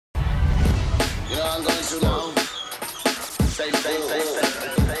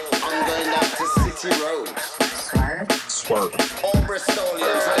I'm going down to City Road. Swerve. All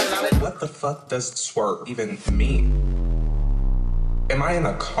Bristolians. What the fuck does swerve even mean? Am I in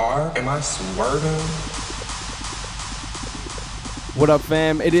a car? Am I swerving? What up,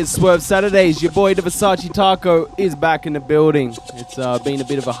 fam? It is Swerve Saturdays. Your boy, the Versace Taco, is back in the building. It's been a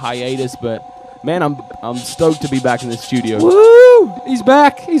bit of a hiatus, but man, I'm stoked to be back in the studio. Woo! He's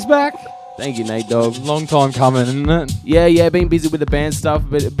back. He's back. Thank you, Nate Dogg. Long time coming, isn't it? Yeah, been busy with the band stuff.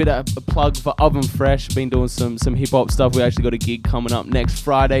 A bit of a plug for Oven Fresh. Been doing some hip hop stuff. We actually got a gig coming up next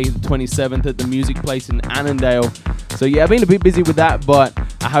Friday, the 27th, at the Music Place in Annandale. So yeah, I've been a bit busy with that, but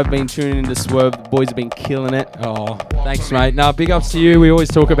I have been tuning into Swerve. The boys have been killing it. Oh, thanks, mate. No, big ups to you. We always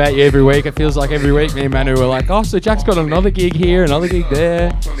talk about you every week. It feels like every week me and Manu are like, oh, so Jack's got another gig here, another gig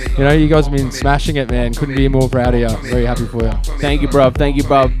there. You know, you guys have been smashing it, man. Couldn't be more proud of you. Very happy for you. Thank you, bruv. Thank you,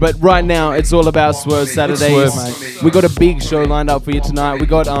 bruv. But right now, it's all about Swerve Saturdays. Swerve, mate. We got a big show lined up for you tonight. We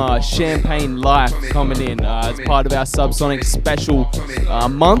got Champain Lyf coming in as part of our Subsonic special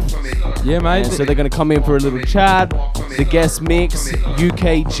month. Yeah, mate. And so they're going to come in for a little chat, the guest mix,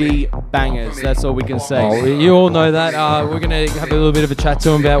 UKG bangers. That's all we can say. Oh, you all know that. We're going to have a little bit of a chat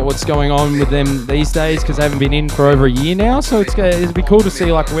to them about what's going on with them these days, because they haven't been in for over a year now. So it'll be cool to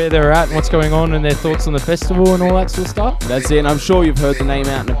see like where they're at and what's going on and their thoughts on the festival and all that sort of stuff. That's it. And I'm sure you've heard the name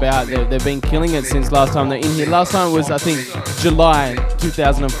out and about. They've been killing it since last time they're in here. Last time was, I think, July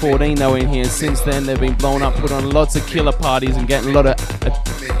 2014 they were in here. Since then, they've been blowing up, put on lots of killer parties and getting a lot of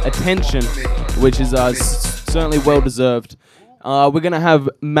attention, which is certainly well deserved. We're going to have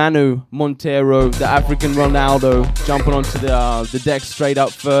Manu Montero, the African Ronaldo, jumping onto the deck straight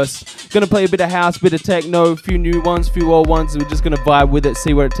up first. Going to play a bit of house, bit of techno, a few new ones, a few old ones. We're just going to vibe with it,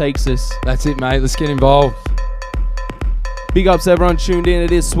 see where it takes us. That's it, mate. Let's get involved. Big ups everyone tuned in.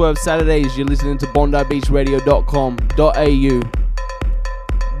 It is Swerve Saturdays. You're listening to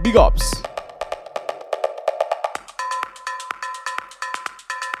bondibeachradio.com.au. Big ups.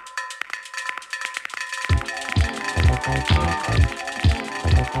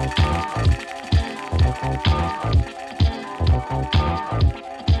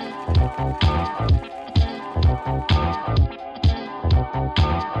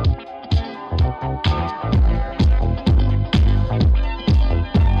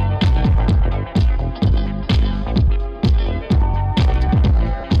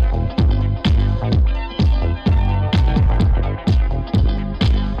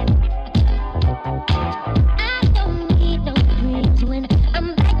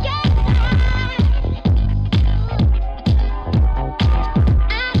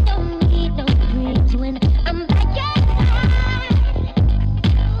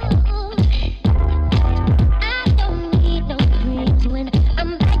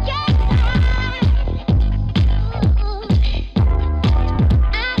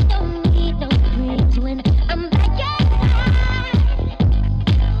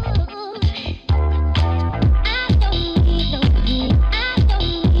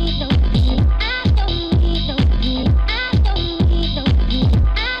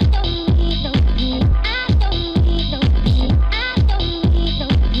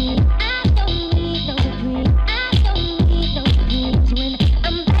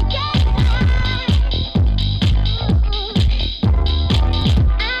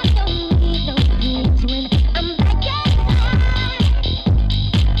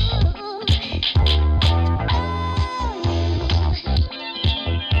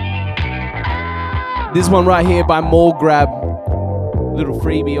 This one right here by More Grab, little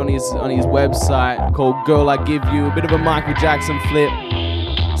freebie on his website called Girl I Give You, a bit of a Michael Jackson flip.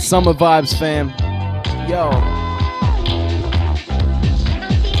 Summer vibes, fam. Yo.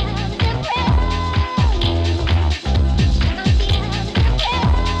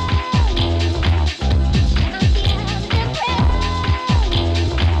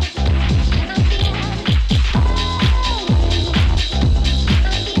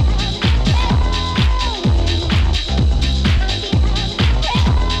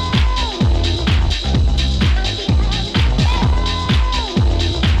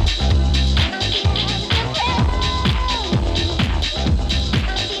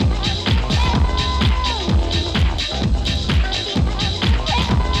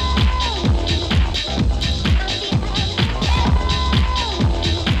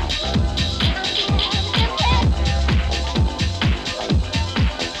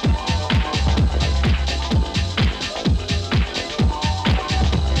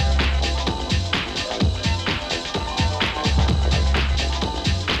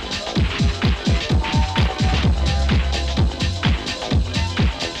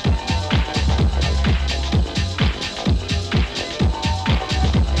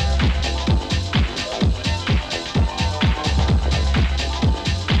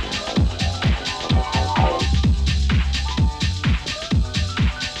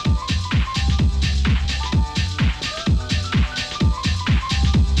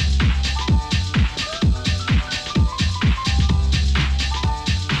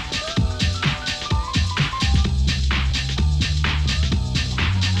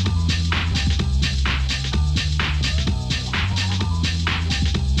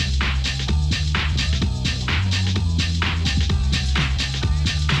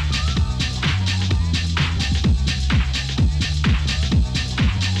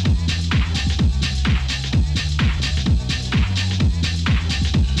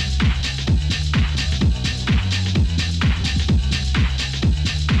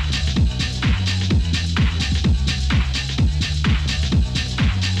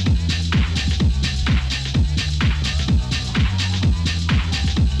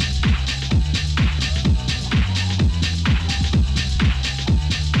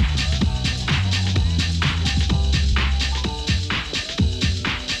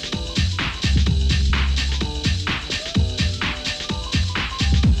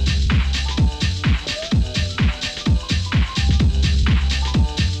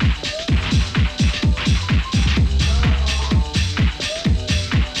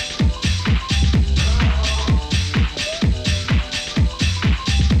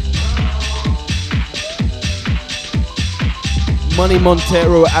 Money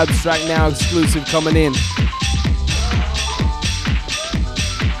Montero, Abstract Now exclusive coming in.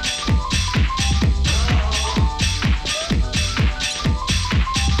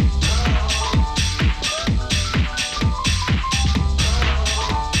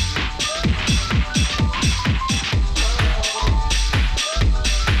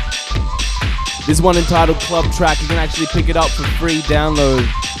 This one entitled Club Track, you can actually pick it up for free download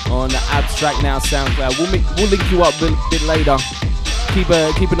on the Abstract Now SoundCloud. We'll link you up a bit later. Keep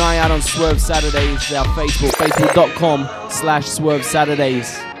an eye out on Swerve Saturdays, our Facebook, facebook.com/Swerve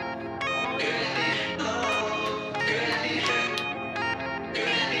Saturdays.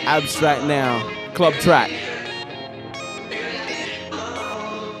 Abstract Now, Club Track.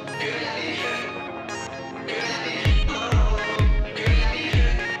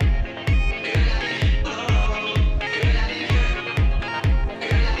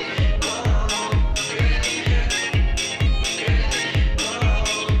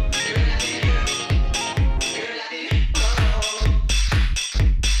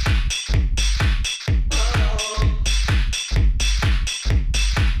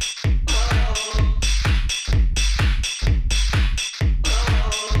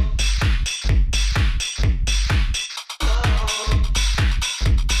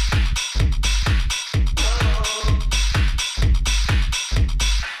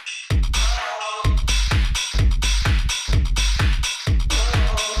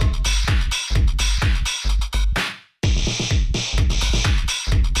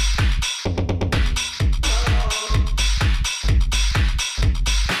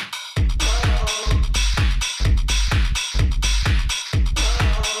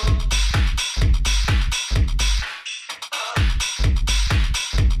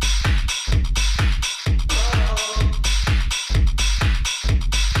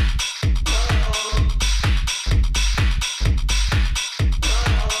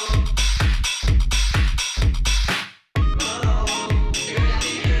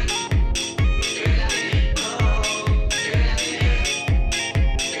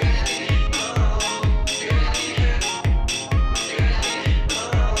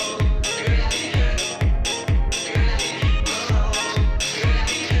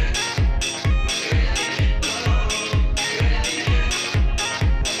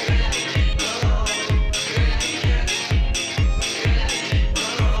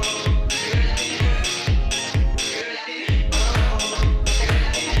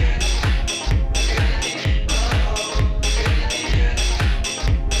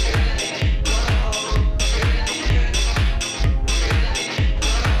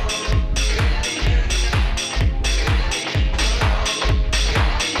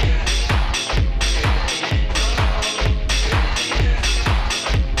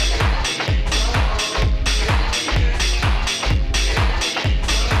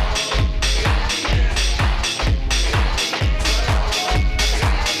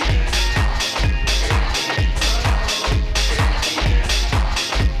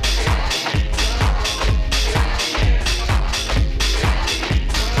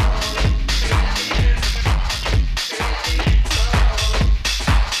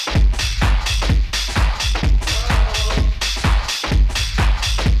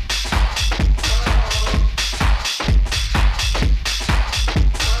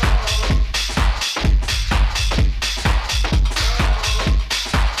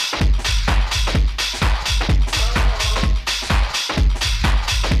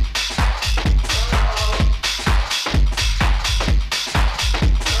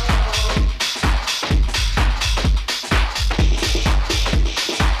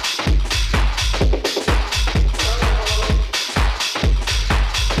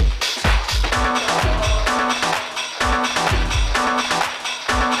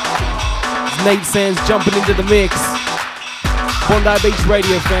 Nate Sands jumping into the mix. Bondi Beach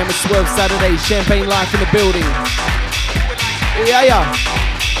Radio fam, it's Swerve Saturday, Champain Lyf in the building. Yeah.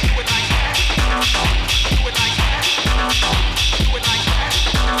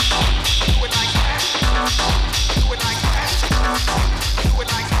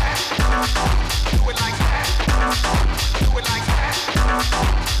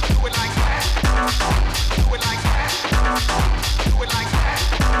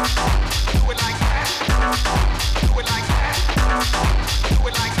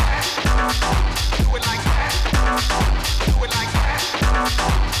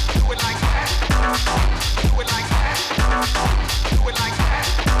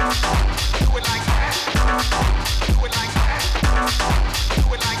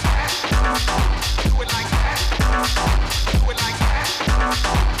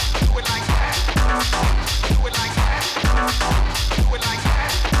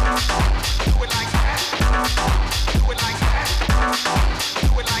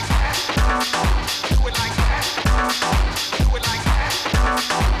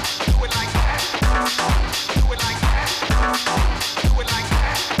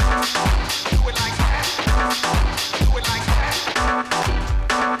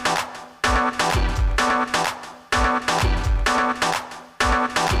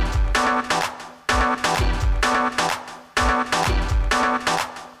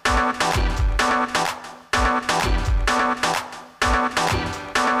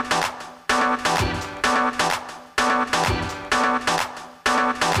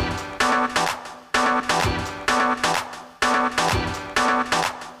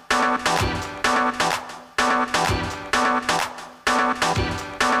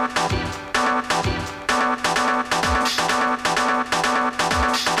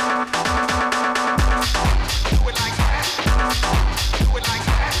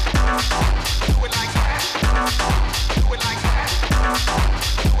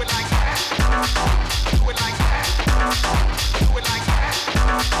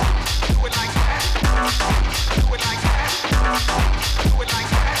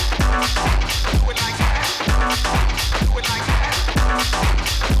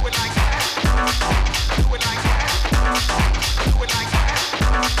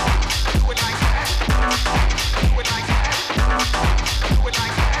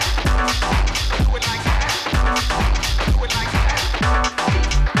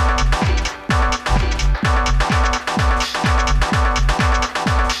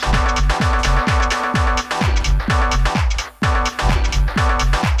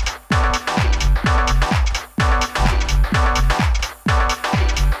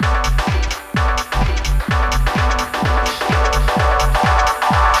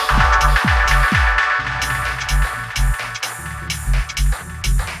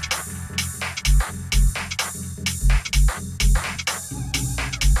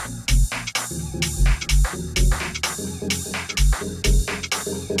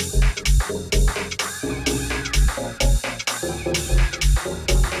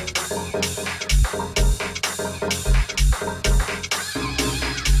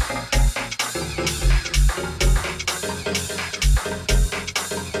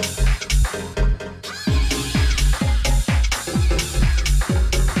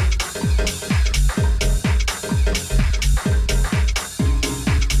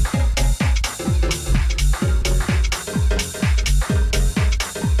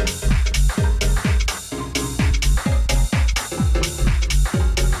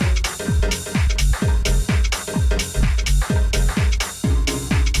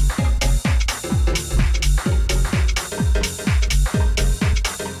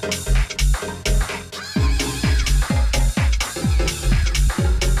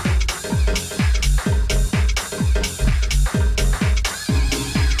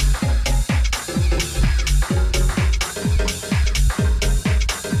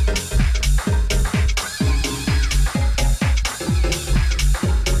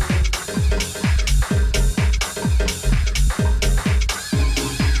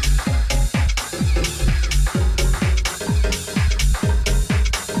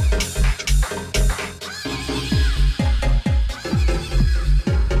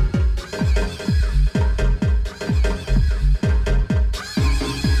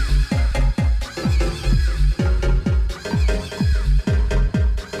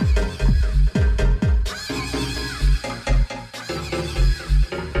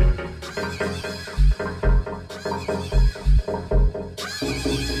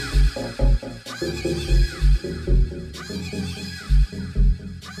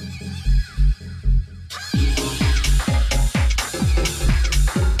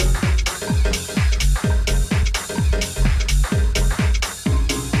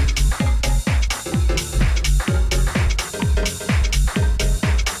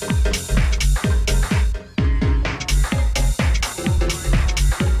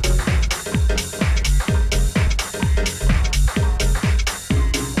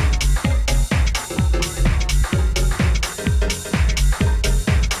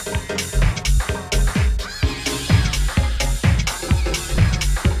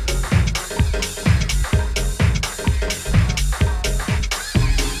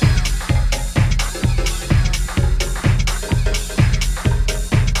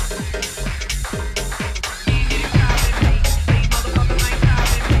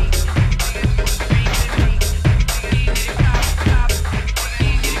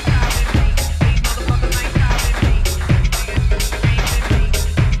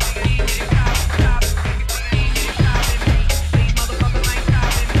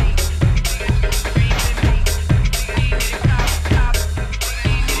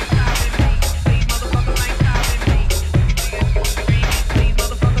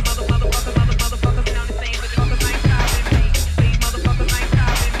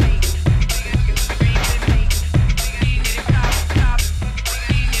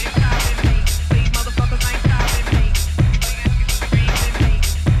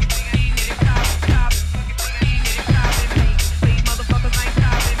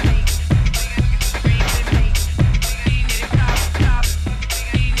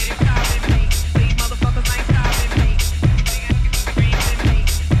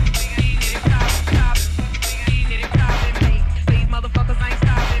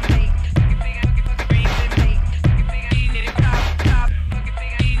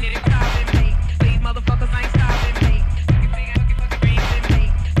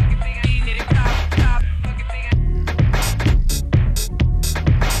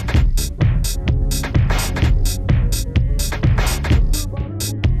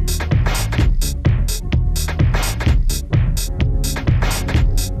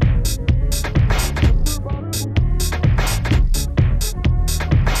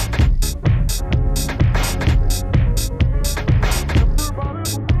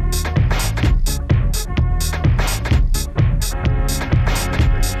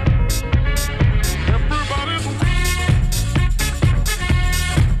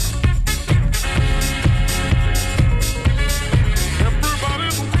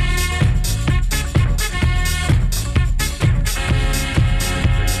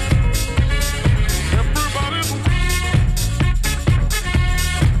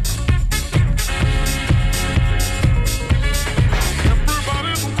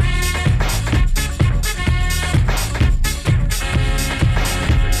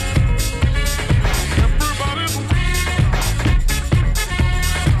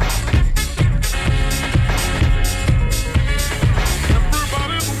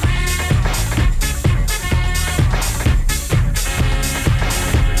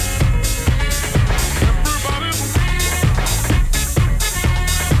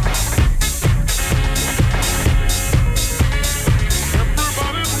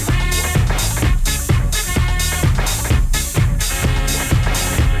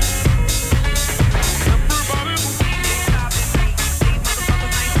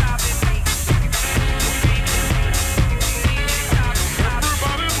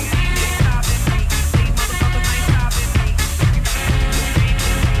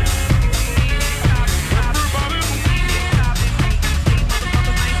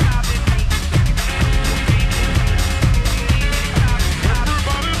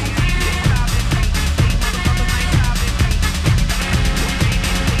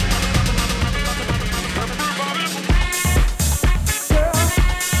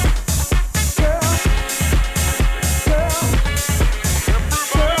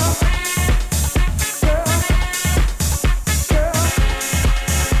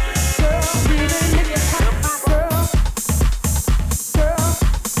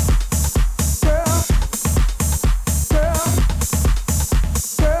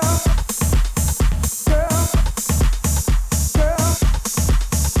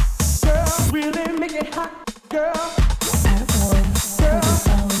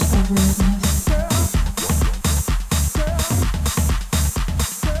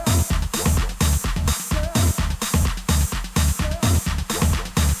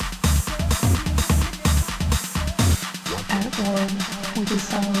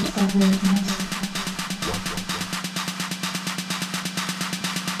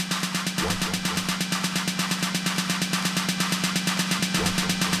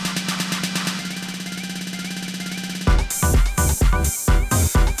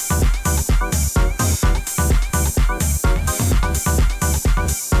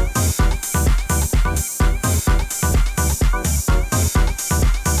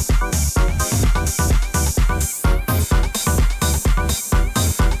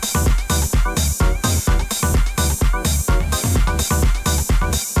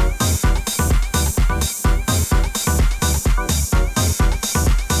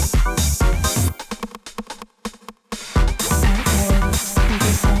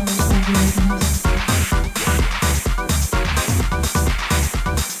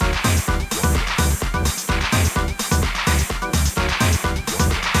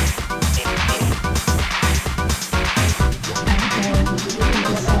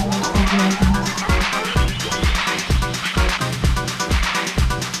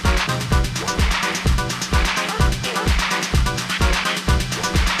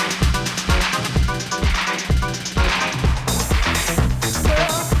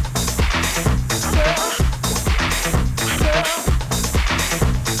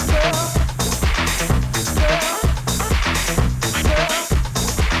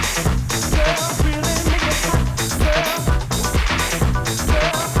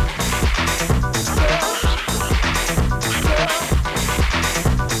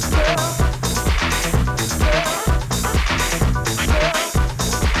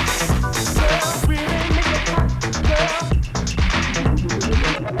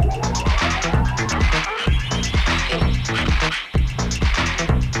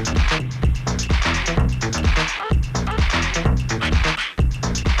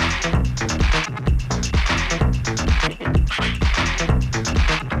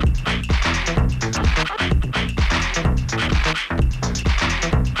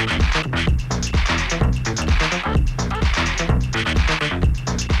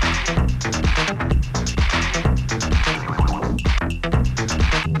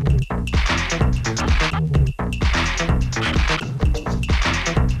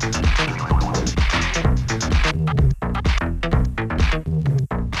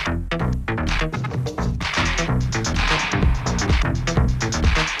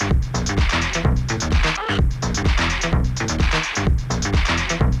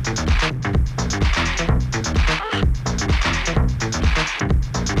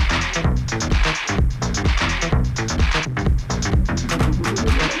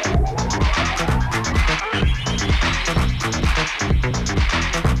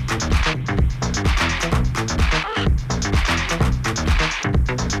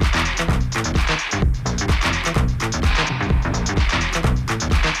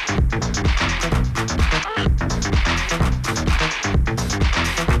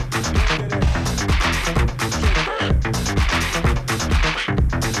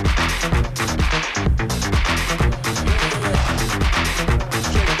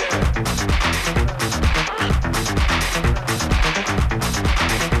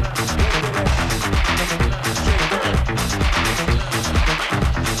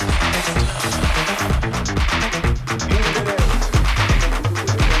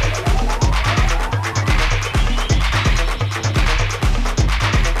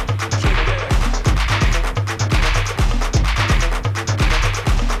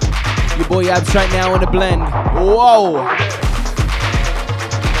 Boy, Abstract now in the blend. Whoa!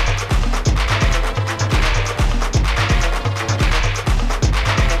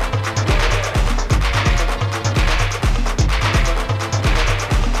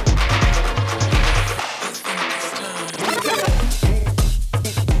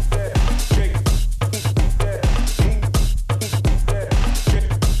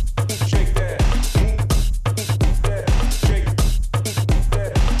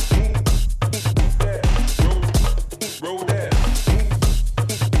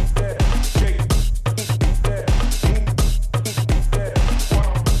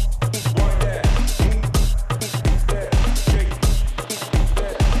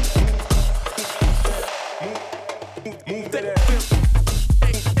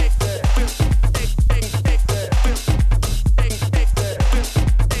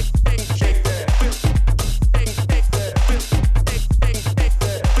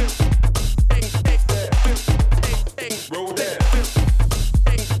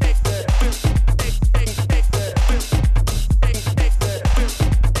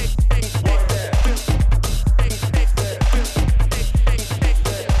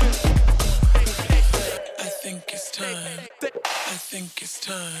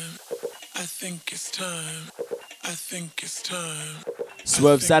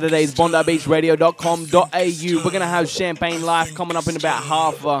 Swerve Saturdays, BondiBeachRadio.com.au. We're going to have Champain Lyf coming up in about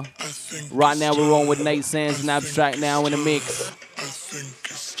half. Right now we're on with Nate Sands and Abstract now in the mix.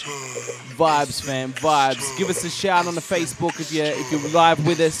 Vibes, fam, vibes. Give us a shout on the Facebook if you're live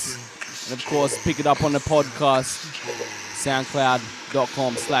with us. And of course, pick it up on the podcast.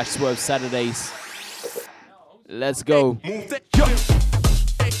 SoundCloud.com/Swerve Saturdays. Let's go.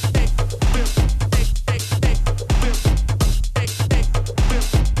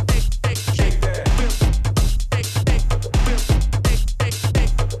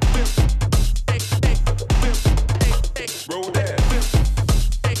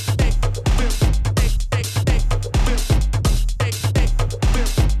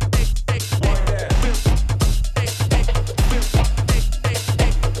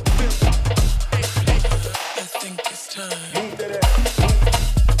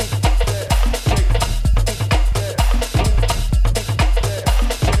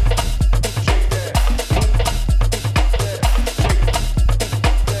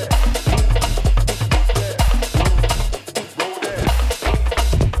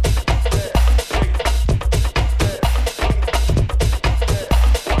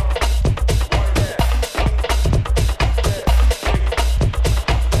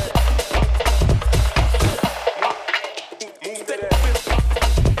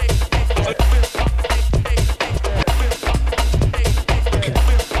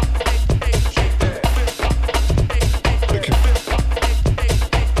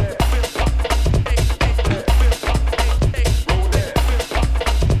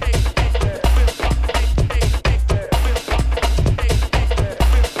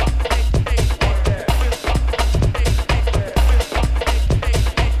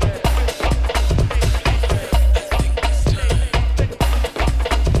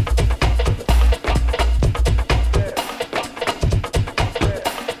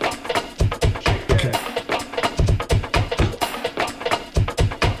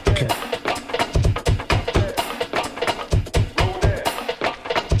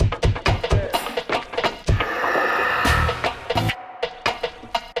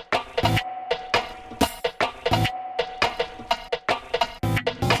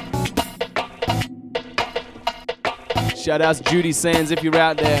 Shout outs Judy Sands if you're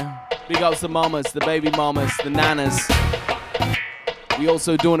out there. Big ups the mamas, the baby mamas, the nanas. We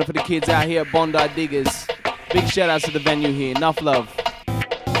also doing it for the kids out here at Bondi Diggers. Big shout outs to the venue here. Enough love.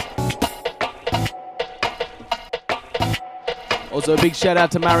 Also a big shout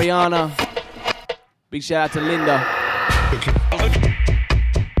out to Mariana. Big shout out to Linda.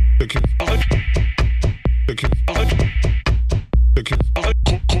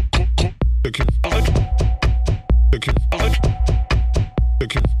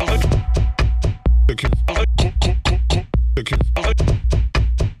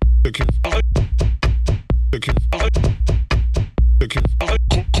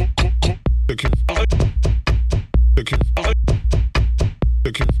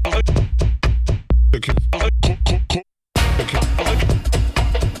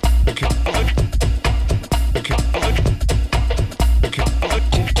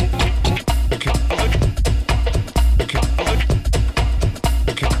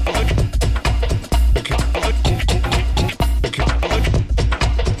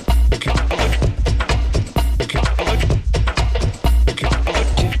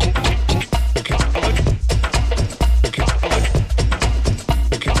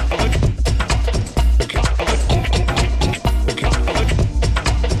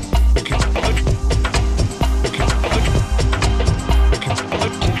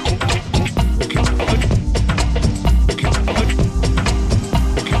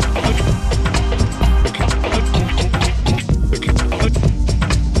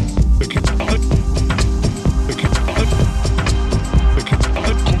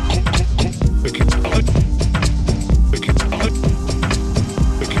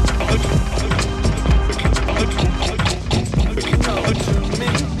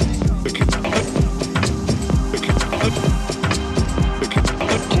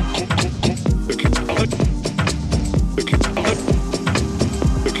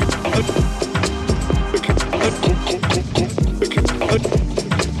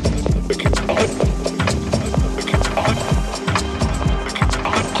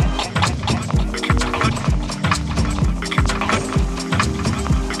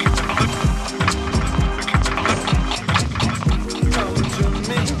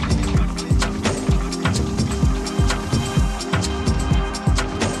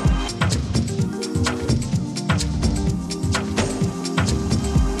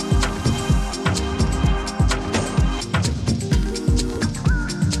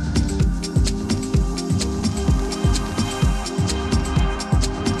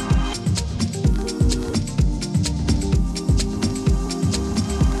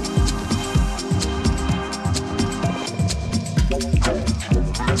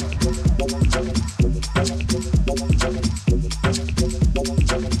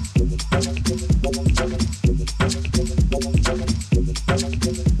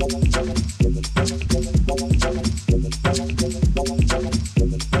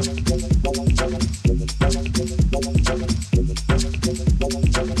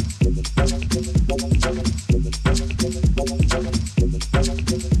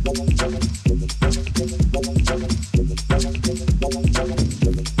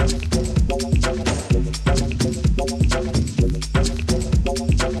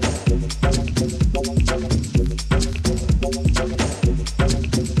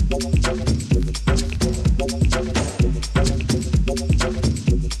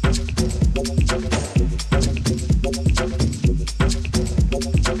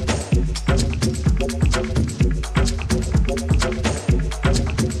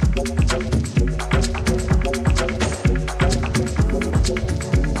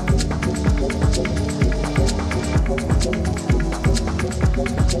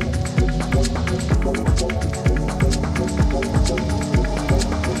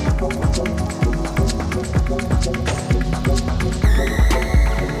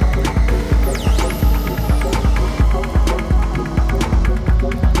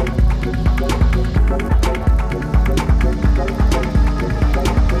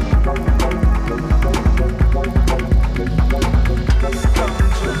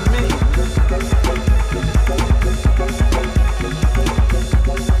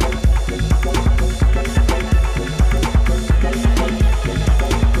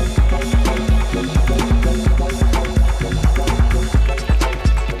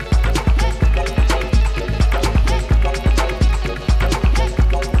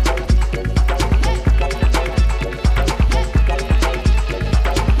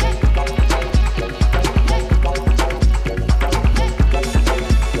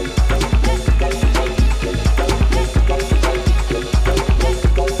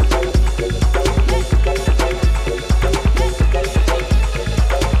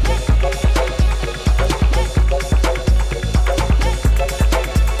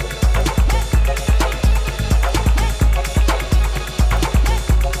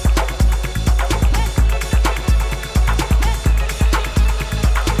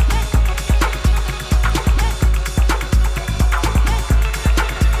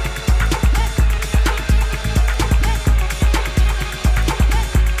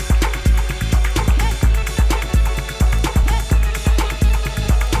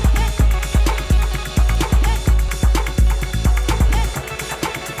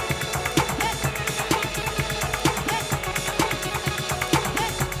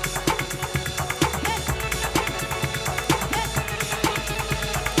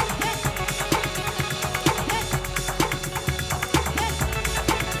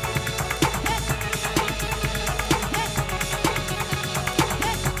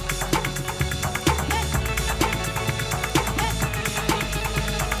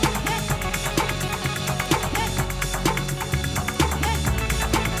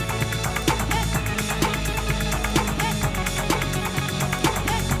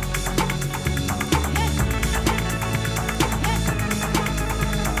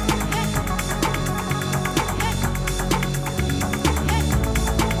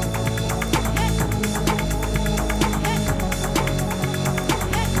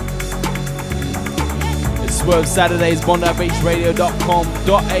 Swerve Saturdays,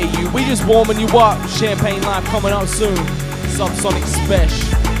 bondibeachradio.com.au. We just warming you up. Champain Lyf coming up soon. Subsonic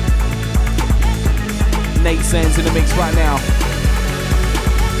Special. Nate Sands in the mix right now.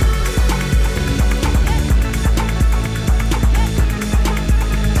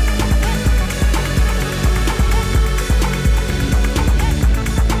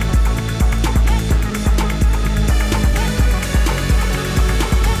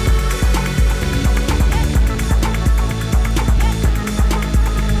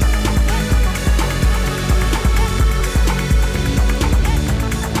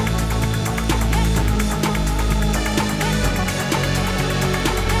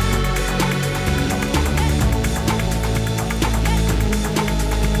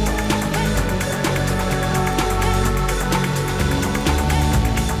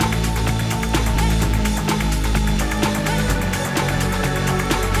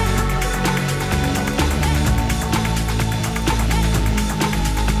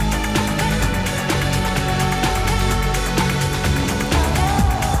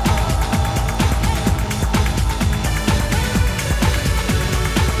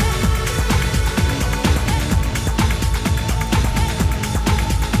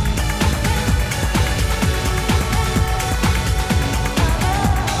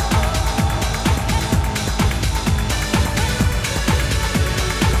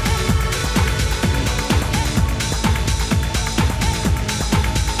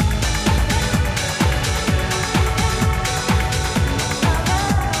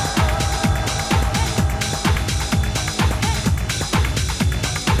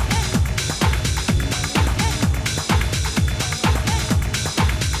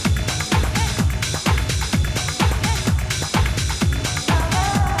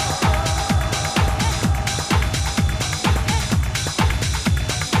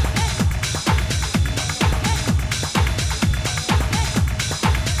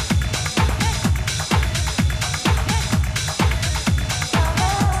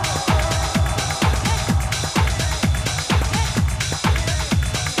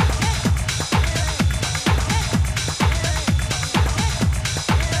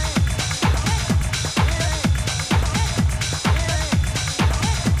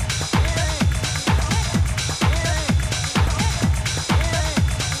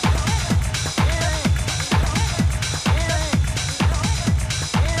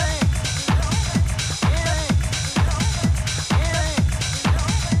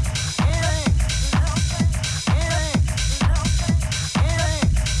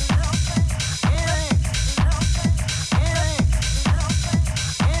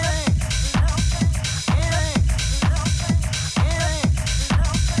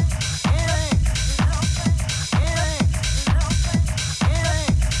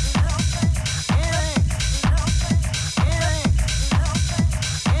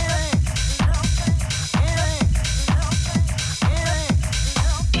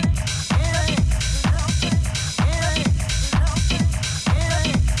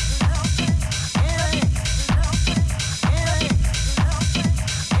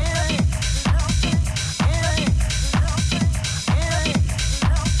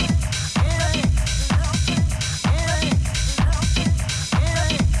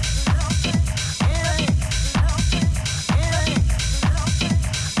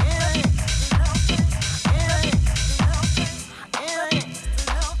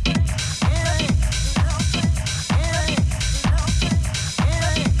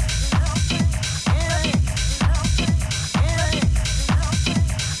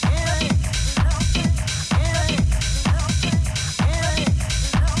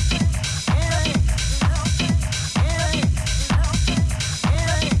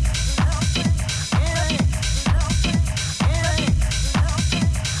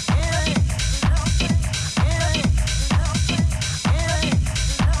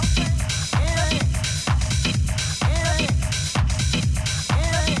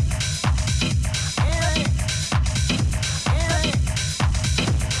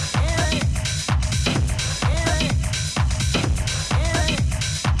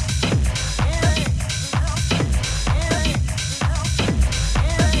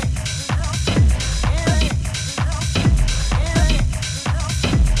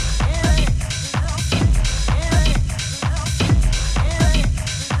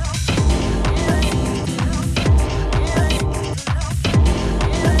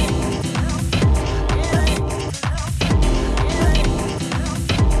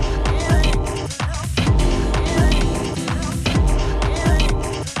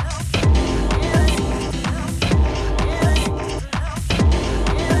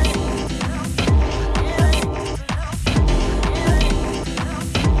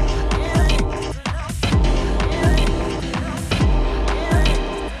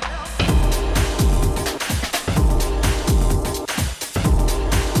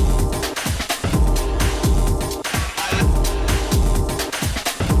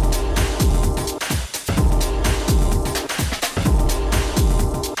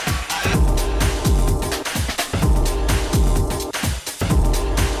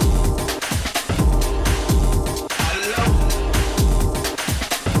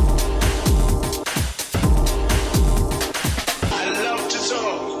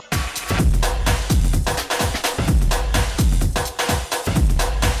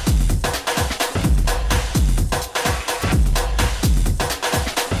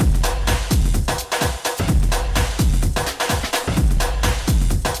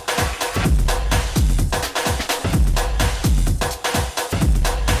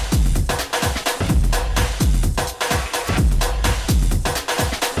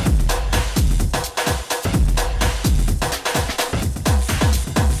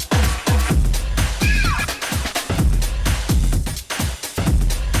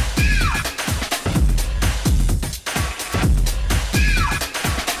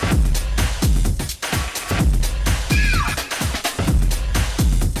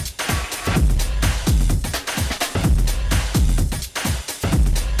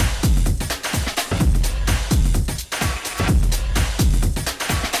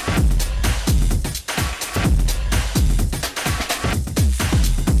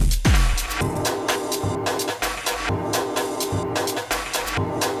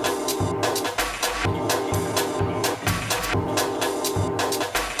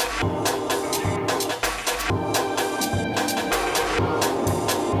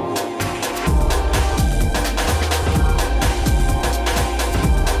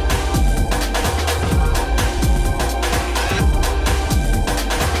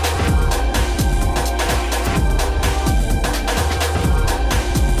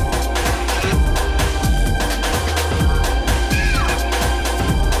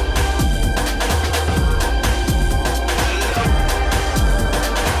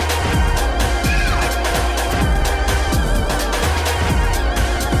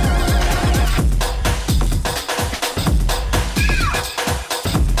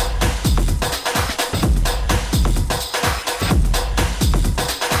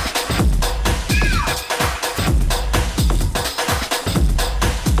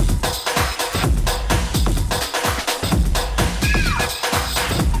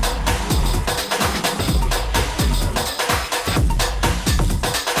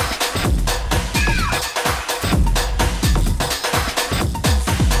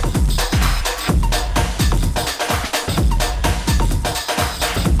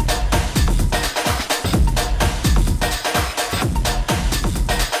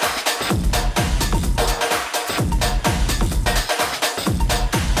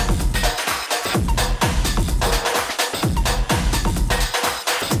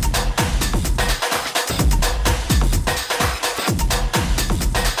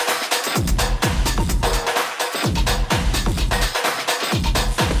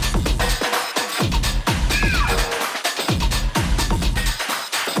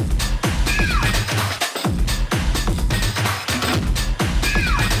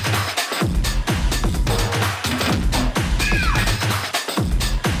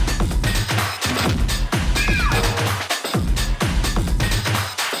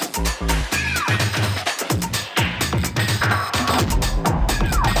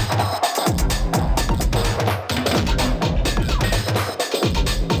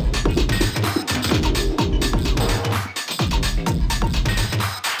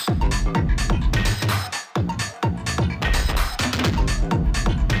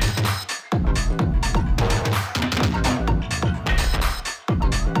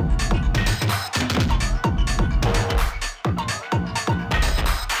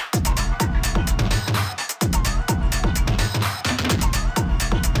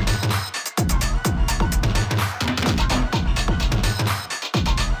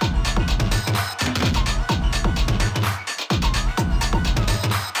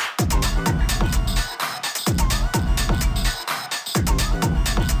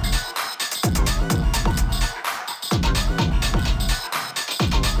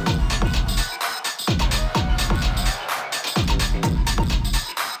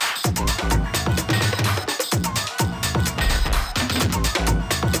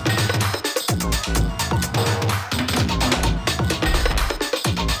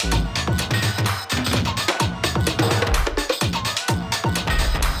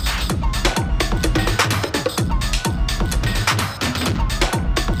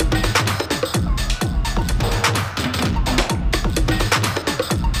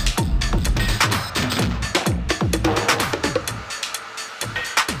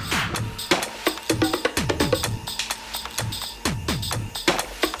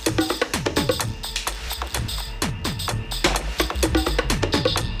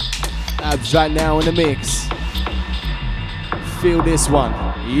 vibes right now in the mix. Feel this one.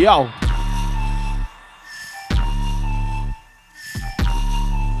 Yo!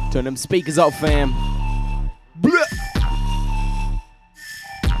 Turn them speakers up, fam. Blah.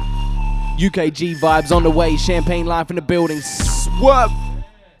 UKG vibes on the way. Champain Lyf in the building. Swerve!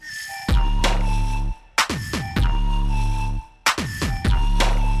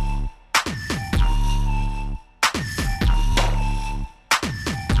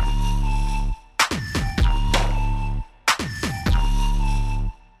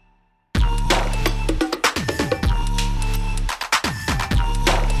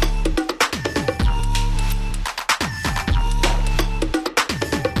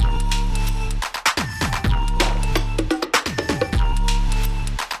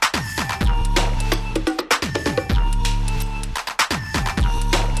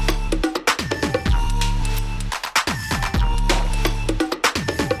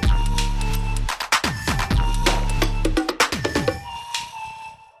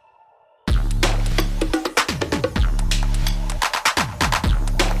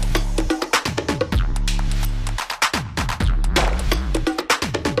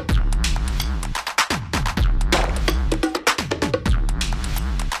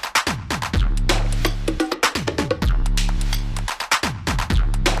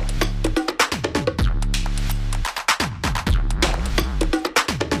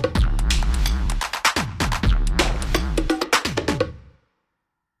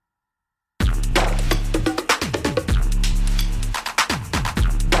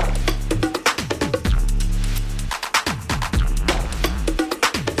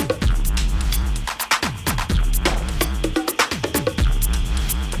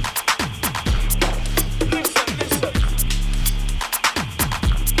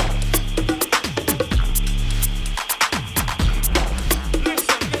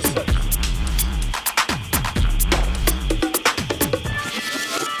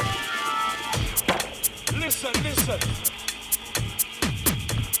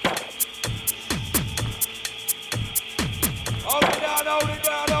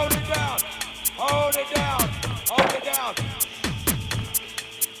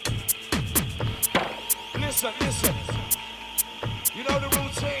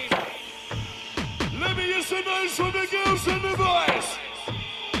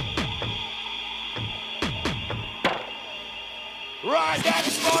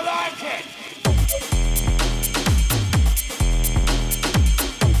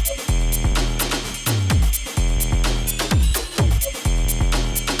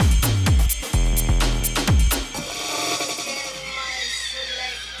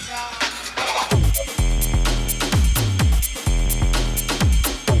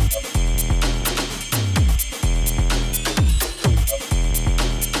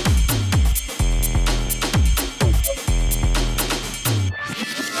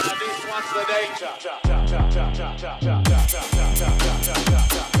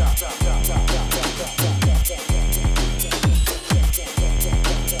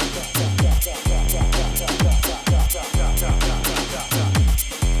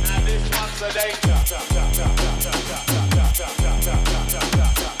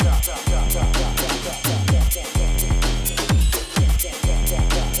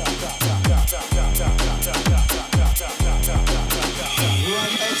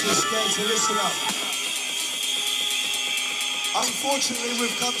 Unfortunately,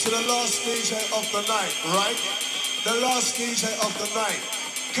 we've come to the last DJ of the night, right? The last DJ of the night.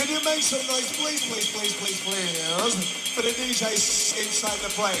 Can you make some noise, please, please, please, please, please, for the DJs inside the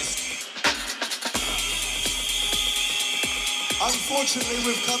place? Unfortunately,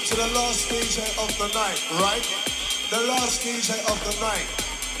 we've come to the last DJ of the night, right? The last DJ of the night.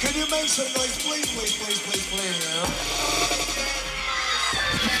 Can you make some noise, please, please, please, please, please?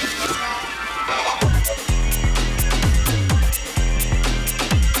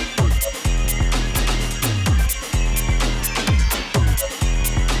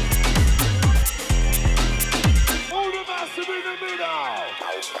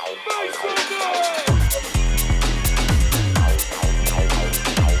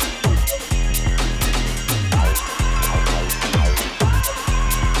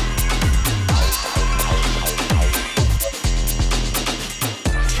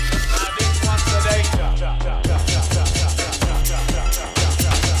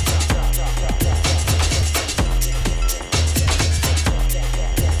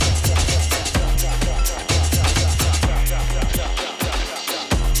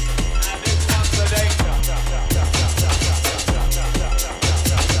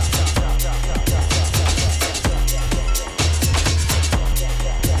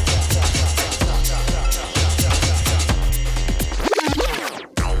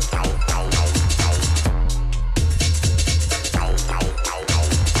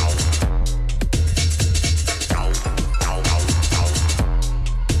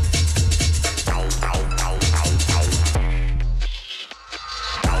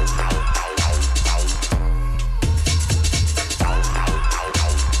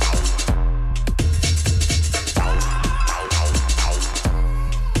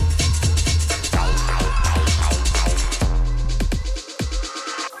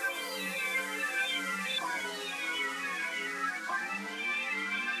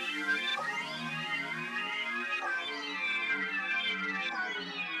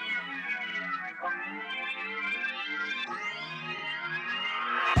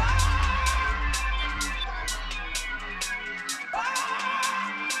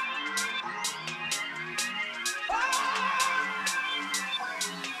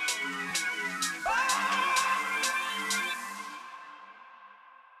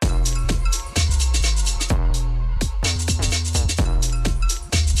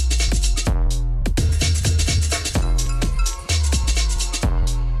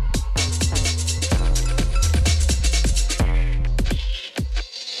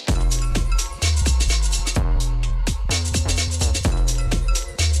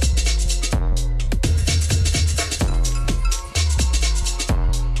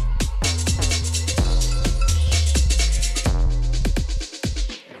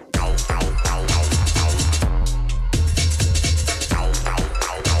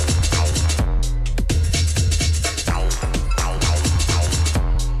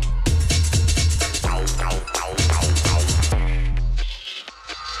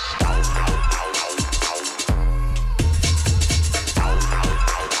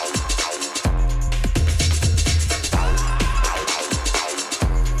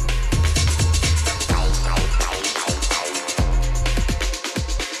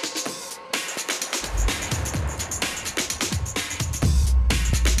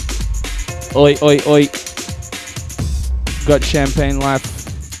 Oi, oi, oi. Got Champain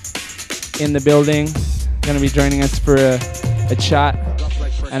Lyf in the building. Going to be joining us for a chat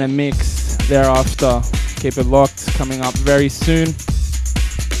and a mix thereafter. Keep it locked. Coming up very soon.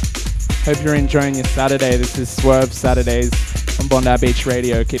 Hope you're enjoying your Saturday. This is Swerve Saturdays on Bondi Beach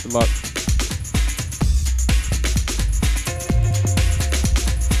Radio. Keep it locked.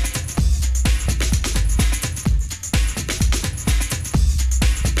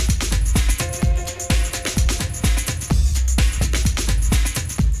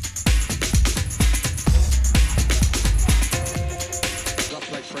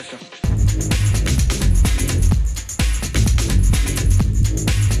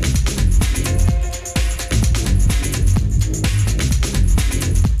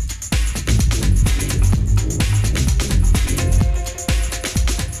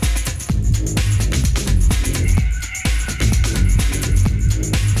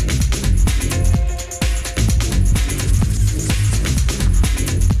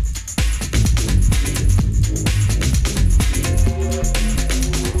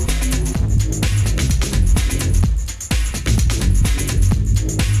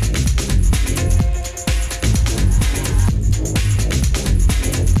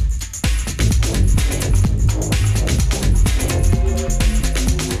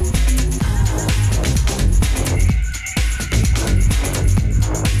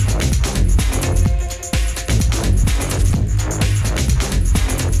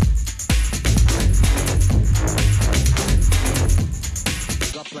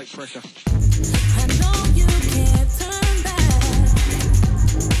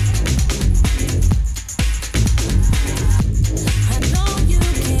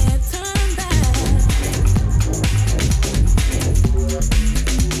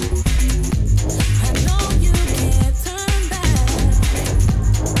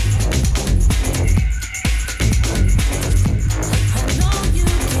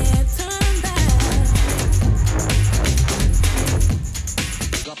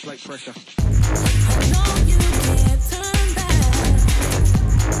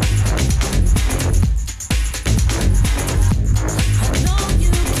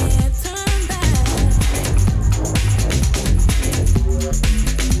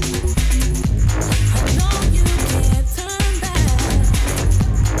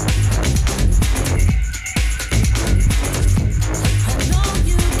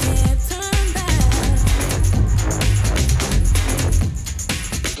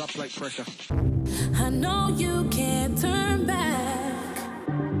 Pressure.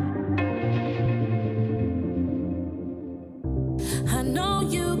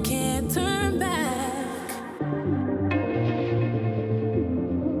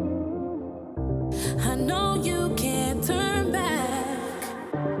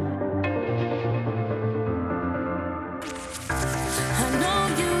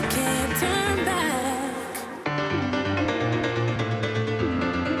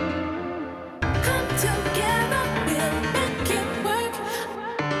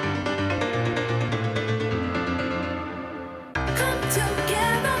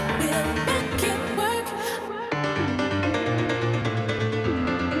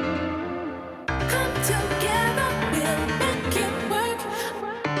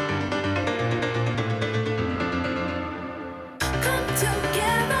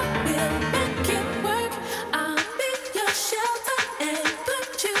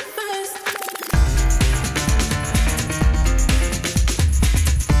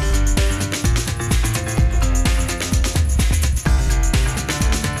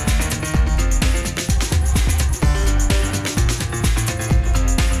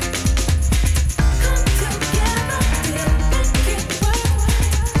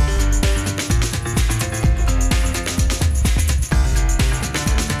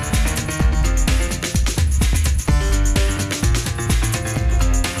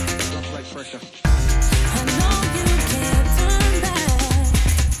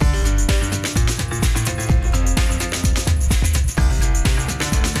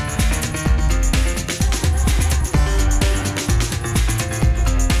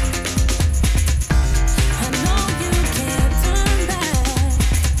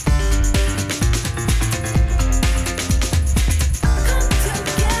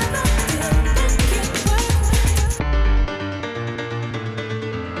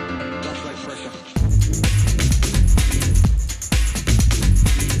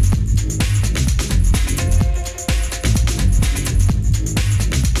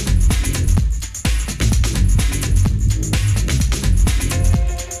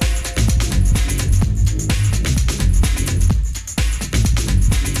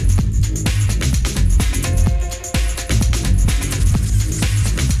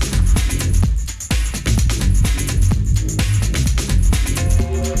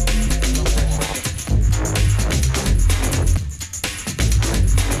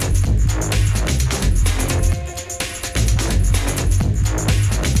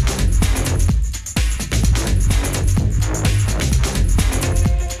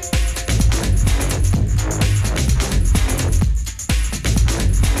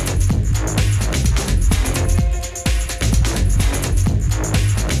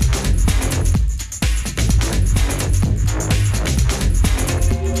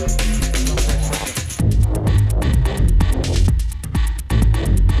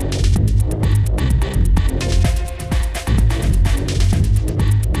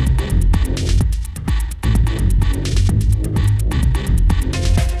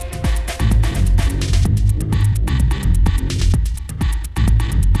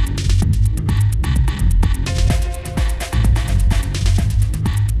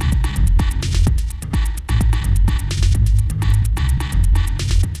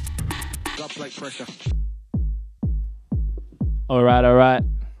 All right.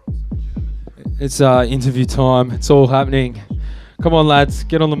 It's interview time. It's all happening. Come on, lads,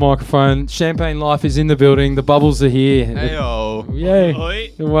 get on the microphone. Champain Lyf is in the building. The bubbles are here. Heyo. Yay.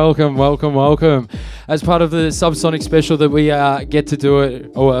 Oi. Welcome. As part of the Subsonic special that we get to do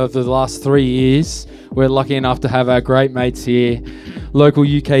it over the last 3 years, we're lucky enough to have our great mates here, local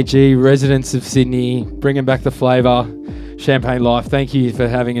UKG, residents of Sydney, bringing back the flavour. Champain Lyf, thank you for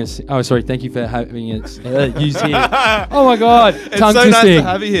having us. Oh, sorry, thank you for having us used here. Oh my God, It's tongue so twisting. nice to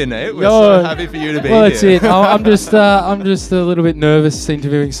have you here, Nate. We're so happy for you to be Well, here. that's it. I'm just a little bit nervous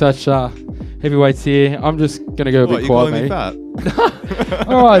interviewing such heavyweights here. I'm just gonna go a What, bit you quiet, calling mate. me fat?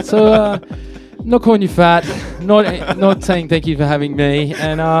 All right, so not calling you fat, not saying thank you for having me,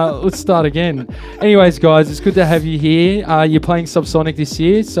 and let's start again. Anyways, guys, it's good to have you here. You're playing Subsonic this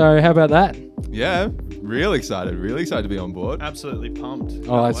year, so how about that? Yeah, really excited to be on board. Absolutely pumped.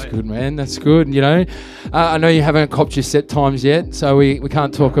 Oh, that's good, man. That's good. You know, I know you haven't copped your set times yet, so we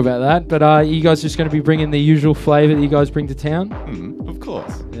can't talk about that. But are you guys just going to be bringing the usual flavour that you guys bring to town? Of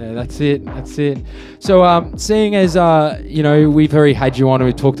course. Yeah, that's it. So, seeing as we've already had you on and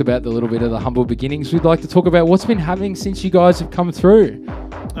we talked about the little bit of the humble beginnings, we'd like to talk about what's been happening since you guys have come through.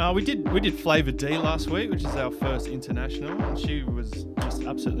 We did Flava D last week, which is our first international, and she was just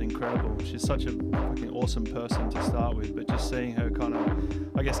absolutely incredible. She's such a fucking awesome person to start with, but just seeing her kind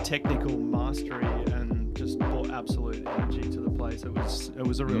of, I guess, technical mastery and just brought absolute energy to the place. It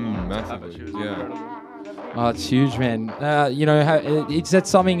was a real honor to have her. She was incredible. Oh, it's huge, man. Is that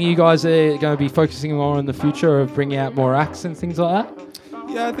something you guys are going to be focusing more on in the future, of bringing out more acts and things like that?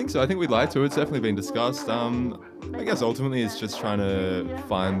 Yeah, I think so. I think we'd like to. It's definitely been discussed. I guess ultimately it's just trying to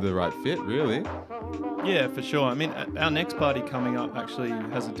find the right fit, really. Yeah, for sure. I mean, our next party coming up actually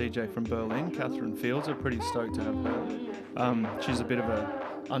has a DJ from Berlin, Catherine Fields. We're pretty stoked to have her. She's a bit of a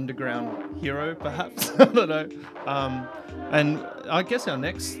underground hero, perhaps. I don't know. And I guess our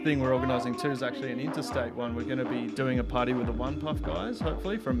next thing we're organising too is actually an interstate one. We're going to be doing a party with the One Puff guys,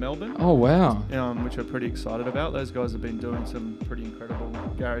 hopefully, from Melbourne. Oh, wow. Which we're pretty excited about. Those guys have been doing some pretty incredible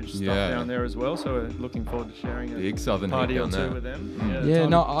garage stuff down there as well. So we're looking forward to sharing a Big southern party or down two there. with them.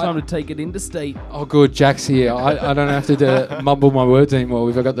 Time to take it interstate. Oh, good. Jack's here. I don't have to mumble my words anymore.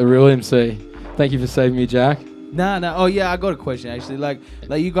 We've got the real MC. Thank you for saving me, Jack. Nah. Oh yeah, I got a question actually. Like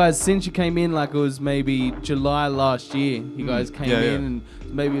you guys, since you came in, like it was maybe July last year. You guys came in, and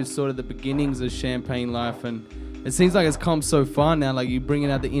maybe it was sort of the beginnings of Champain Lyf, and it seems like it's come so far now. Like you're bringing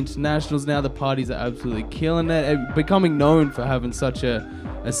out the internationals now. The parties are absolutely killing it, becoming known for having such a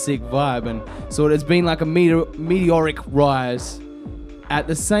sick vibe, and so it's been like a meteoric rise. At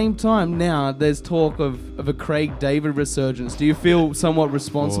the same time, now there's talk of a Craig David resurgence. Do you feel somewhat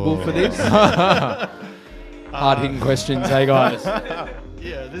responsible for this? Hard-hitting questions, hey guys.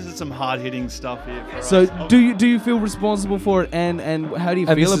 Yeah, this is some hard-hitting stuff here for So us. do you feel responsible for it, and how do you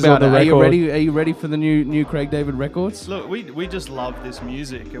And feel this is about it? on the Are you record. ready? Are you ready for the new Craig David records? Look, we just love this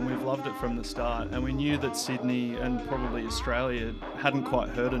music, and we've loved it from the start, and we knew that Sydney and probably Australia hadn't quite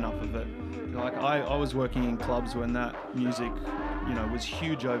heard enough of it. You know, like I was working in clubs when that music, was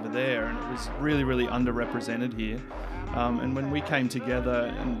huge over there, and it was really, really underrepresented here. And when we came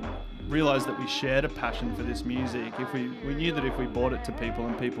together and realised that we shared a passion for this music, if we knew that if we brought it to people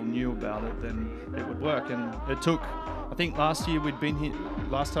and people knew about it, then it would work. And it took, I think last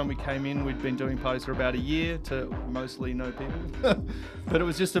time we came in, we'd been doing parties for about a year to mostly no people. But it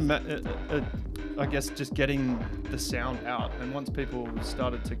was just I guess just getting the sound out, and once people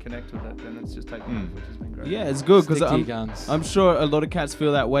started to connect with it, then it's just taken off, which has been great. Yeah, it's good because Sticky guns. I'm sure a lot of cats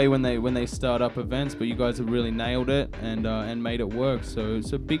feel that way when they start up events, but you guys have really nailed it and made it work. So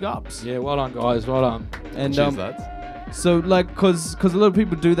big ups. Yeah, well done, guys. Well done. And Cheers, lads. so like, cause a lot of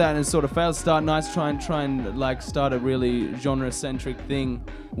people do that and it sort of fails. Start nice, try and like start a really genre centric thing.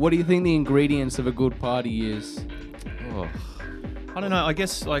 What do you think the ingredients of a good party is? Oh. I don't know. I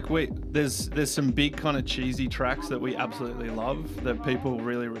guess like there's some big kind of cheesy tracks that we absolutely love that people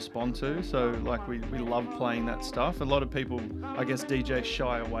really respond to. So like we love playing that stuff. A lot of people, I guess DJs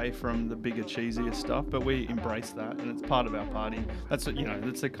shy away from the bigger, cheesier stuff, but we embrace that, and it's part of our party. That's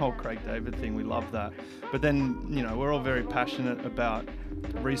that's the whole Craig David thing. We love that. But then we're all very passionate about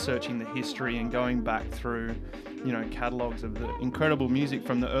researching the history and going back through catalogues of the incredible music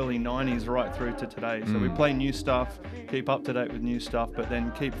from the early 90s right through to today. So we play new stuff, keep up to date with new stuff, but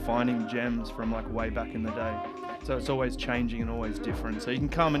then keep finding recording gems from like way back in the day. So it's always changing and always different. So you can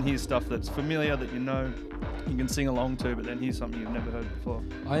come and hear stuff that's familiar that you know you can sing along to, but then hear something you've never heard before.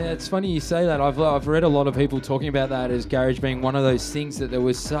 Oh, yeah, it's funny you say that. I've read a lot of people talking about that as garage being one of those things that there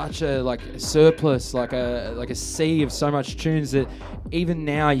was such a surplus, like a sea of so much tunes that even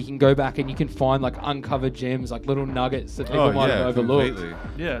now you can go back and you can find like uncovered gems, like little nuggets that people might have overlooked. Completely.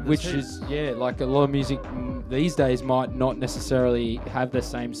 Yeah, Which is like a lot of music these days might not necessarily have the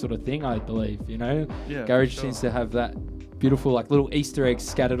same sort of thing, I believe. Yeah, Garage for seems sure. to have that beautiful like little Easter eggs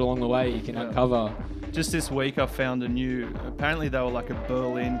scattered along the way you can uncover. Just this week I found a new, apparently they were like a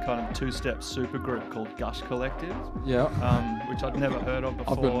Berlin kind of two-step supergroup called Gush Collective, Yeah. which I'd never heard of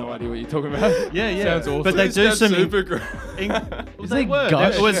before. I've got no idea what you're talking about. Yeah. Sounds awesome. But they do some... Supergroup. They were.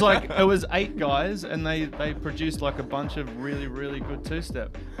 Gush? It was 8 guys, and they produced like a bunch of really, really good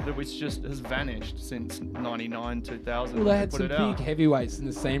two-step, which just has vanished since 99, 2000. Well, they had put some it big out. heavyweights in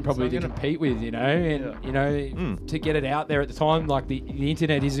the scene probably So to I'm gonna- compete with, and to get it out there at the time, like the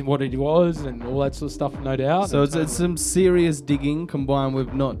internet isn't what it was and all that sort of stuff, no doubt. So it's some serious digging combined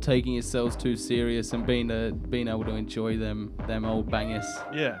with not taking yourselves too serious and being able to enjoy them old bangers.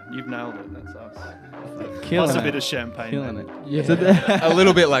 Yeah, you've nailed it. That's us. Killing Plus a it. bit of champagne. Killing maybe. it. Yeah. So A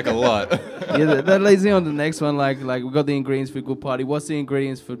little bit like a lot. that leads me on to the next one. Like we've got the ingredients for a good party. What's the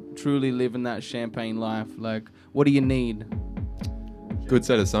ingredients for truly living that champagne life? Like, what do you need? Good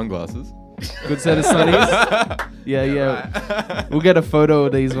set of sunglasses. Good set of sunnies. Yeah. We'll get a photo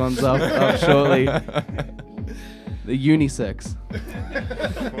of these ones up shortly. The unisex.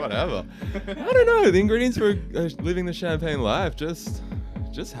 Whatever. I don't know. The ingredients for living the champagne life, just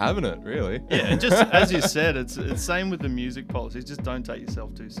having it, really. Yeah, just as you said, it's same with the music policies. Just don't take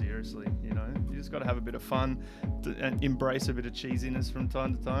yourself too seriously. You just got to have a bit of fun and embrace a bit of cheesiness from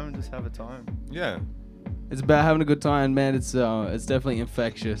time to time, and just have a time. Yeah. It's about having a good time, man. It's definitely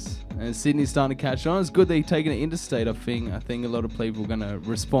infectious, and Sydney's starting to catch on. It's good that you're taking it interstate. I think a lot of people are gonna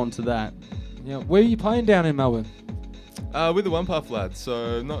respond to that. Yeah. Where are you playing down in Melbourne? With the One Puff lads,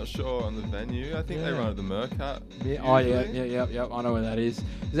 so not sure on the venue. I think they run at the Mercat. Yeah. Oh yeah. I know where that is.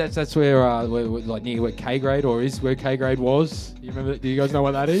 That's where like near where K grade or is where K grade was. You remember? Do you guys know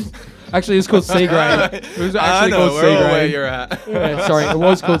what that is? Actually, it's called C grade. It was I actually know, called we're C all where grade. you're at. Yeah, sorry, it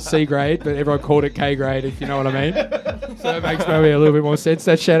was called C grade, but everyone called it K grade, if you know what I mean. So it makes maybe a little bit more sense.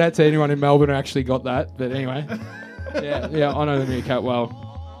 So shout out to anyone in Melbourne who actually got that. But anyway, yeah, I know the Meerkat well.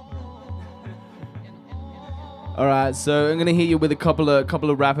 All right, so I'm gonna hit you with a couple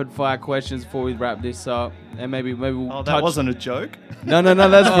of rapid fire questions before we wrap this up, and maybe we'll. Oh, touch. that wasn't a joke. No,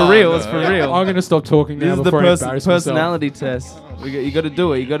 that's for real. It's for real. I'm gonna stop talking now This is the before I embarrass myself. personality test. You got to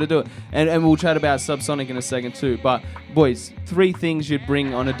do it. And we'll chat about Subsonic in a second too. But boys, 3 things you'd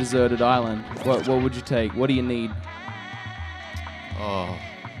bring on a deserted island. What would you take? What do you need? Oh,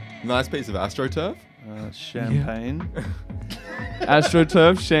 nice piece of AstroTurf. Champagne.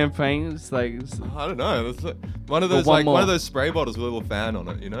 AstroTurf, champagne. It's like I don't know. It's like one of those one more. one of those spray bottles with a little fan on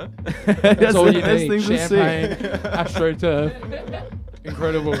it. You know. That's all you the best need. thing to see. Champagne, AstroTurf.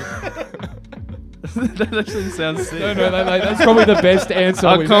 Incredible. That actually sounds sick. No, that's probably the best answer.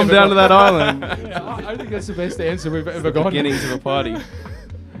 I'll we've come ever down to got. that island. I think that's the best answer we've ever gotten. Beginnings of a party.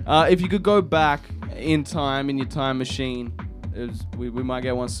 If you could go back in time in your time machine, we might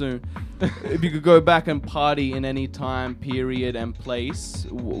get one soon. If you could go back and party in any time period and place,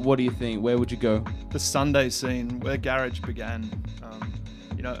 what do you think? Where would you go? The Sunday scene where garage began.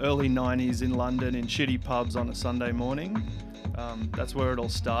 Early 90s in London in shitty pubs on a Sunday morning. That's where it all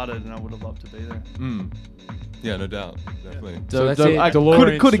started, and I would have loved to be there. Yeah, no doubt, definitely. So that's it. I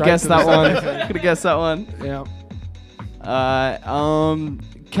DeLorean could have straight guessed to that the one. Sunday. Could have guessed that one. Yeah.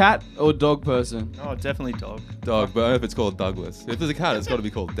 Cat or dog person? Oh, definitely dog. Dog, but if it's called Douglas. If there's a cat, it's got to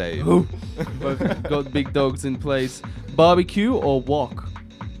be called Dave. Both got big dogs in place. Barbecue or wok?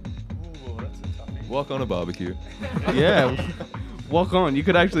 Ooh, that's a toughie. Walk on a barbecue. Yeah, walk on. You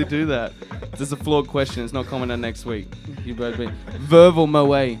could actually do that. This is a flawed question. It's not coming out next week. You both be Verve or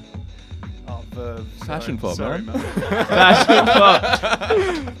Moet? Oh, Verve. Fashion pop, Sorry, man. Fashion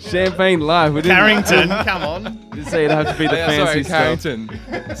pop. Champagne Lyf. We didn't Carrington, come on. didn't say it'd have to be the fancy sorry, stuff.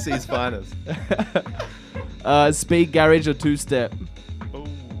 Carrington. C's finest. Speed garage or two-step? Ooh,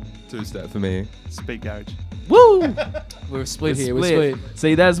 2-step for me. Speed garage. Woo! We're split We're here. We're split.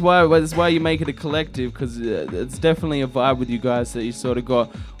 See, that's why you make it a collective, because it's definitely a vibe with you guys that you sort of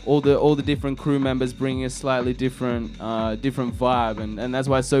got all the different crew members bringing a slightly different vibe, and that's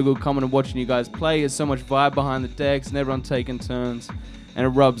why it's so good coming and watching you guys play. There's so much vibe behind the decks, and everyone taking turns, and it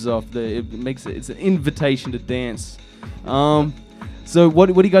rubs off. It's an invitation to dance. So what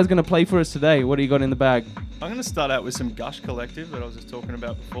are you guys gonna play for us today? What do you got in the bag? I'm going to start out with some Gush Collective that I was just talking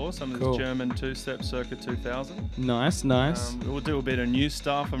about before. Some of this German two-step circa 2000. Nice. We'll do a bit of new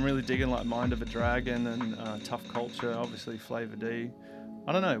stuff. I'm really digging like Mind of a Dragon and Tough Culture, obviously Flava D.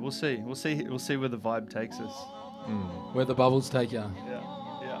 I don't know. We'll see. We'll see where the vibe takes us. Where the bubbles take you. Yeah.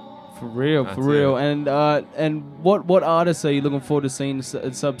 For real. And what artists are you looking forward to seeing at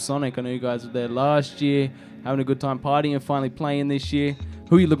Subsonic? I know you guys were there last year, having a good time partying and finally playing this year.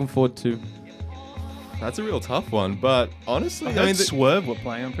 Who are you looking forward to? That's a real tough one, but honestly, I mean, Swerve were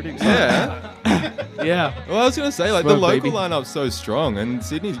playing. I'm pretty excited. Yeah. Well, I was gonna say, like, Swerve, the local baby. lineup's so strong, and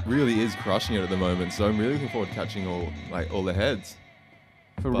Sydney really is crushing it at the moment. So I'm really looking forward to catching all the heads.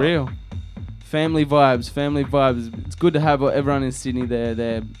 For real. Family vibes. It's good to have everyone in Sydney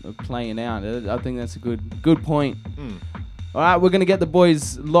there playing out. I think that's a good point. All right, we're going to get the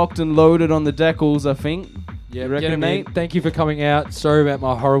boys locked and loaded on the decals, I think. Yeah, you reckon, Nate? Thank you for coming out. Sorry about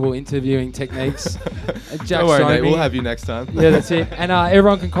my horrible interviewing techniques. Don't worry, Nate. We'll have you next time. Yeah, that's it. And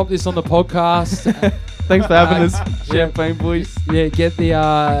everyone can cop this on the podcast. Thanks for having us, Champain boys. Yeah, get the,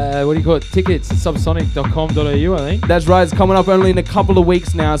 tickets at subsonic.com.au, I think. That's right. It's coming up only in a couple of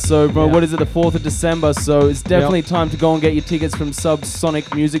weeks now. So, what is it, the 4th of December? So it's definitely time to go and get your tickets from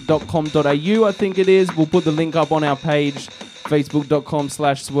subsonicmusic.com.au, I think it is. We'll put the link up on our page,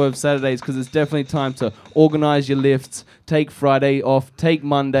 facebook.com/Swerve Saturdays, because it's definitely time to organise your lifts, take Friday off, take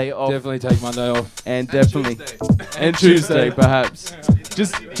Monday off. Definitely take Monday off. And Tuesday, perhaps.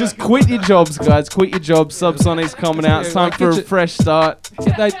 Just quit your jobs, guys. Quit your jobs. Subsonic's coming out. It's time for a fresh start.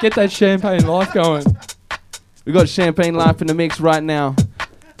 Get that Champain Lyf going. We got Champain Lyf in the mix right now.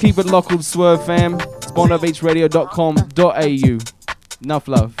 Keep it locked with Swerve, fam. It's bondobeachradio.com.au. Enough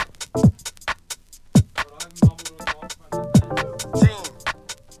love.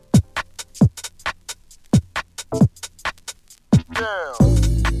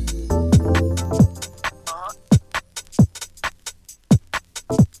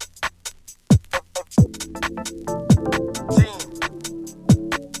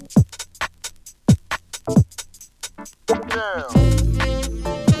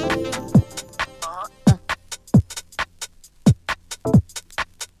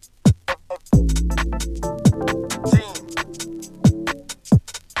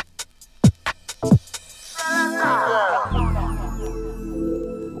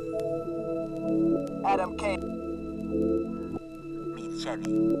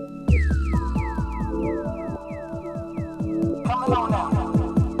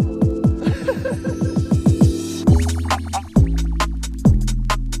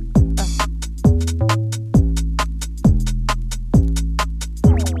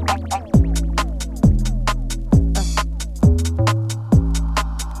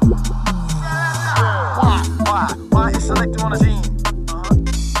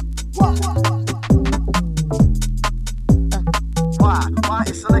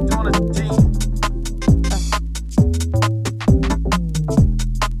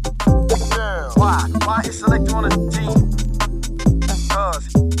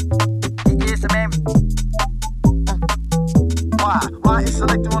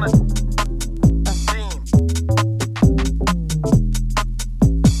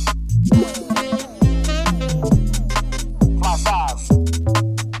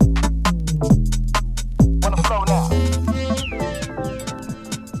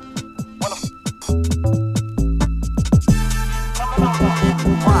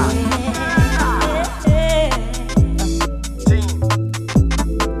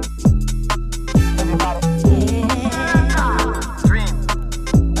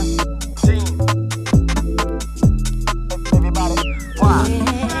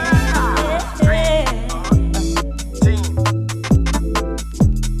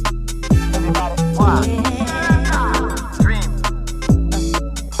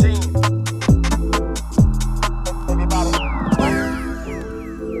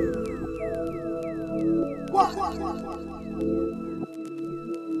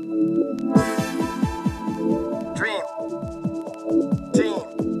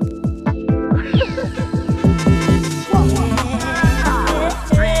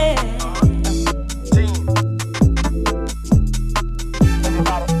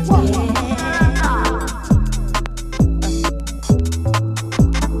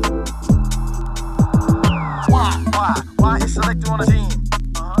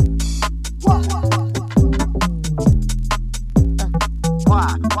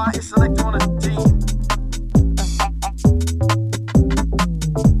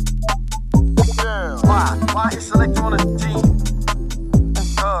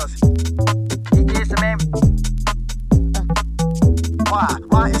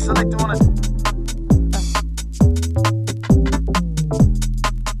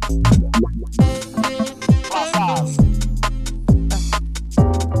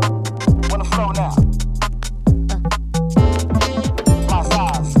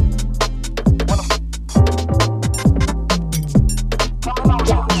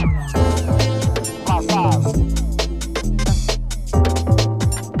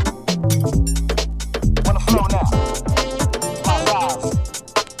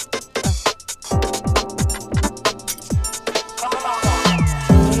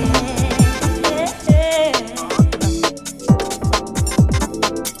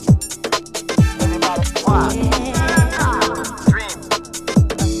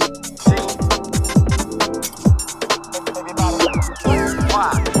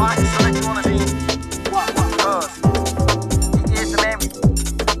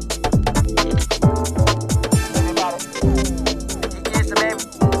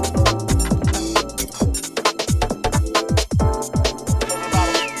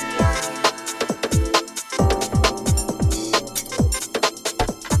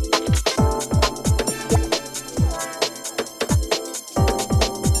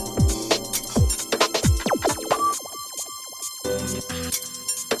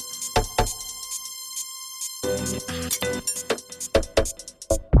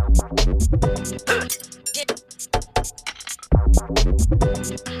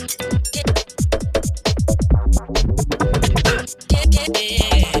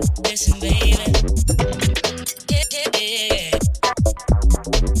 Listen, baby.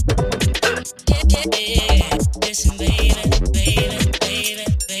 Listen, baby, baby, baby,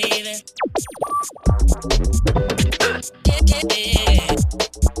 baby.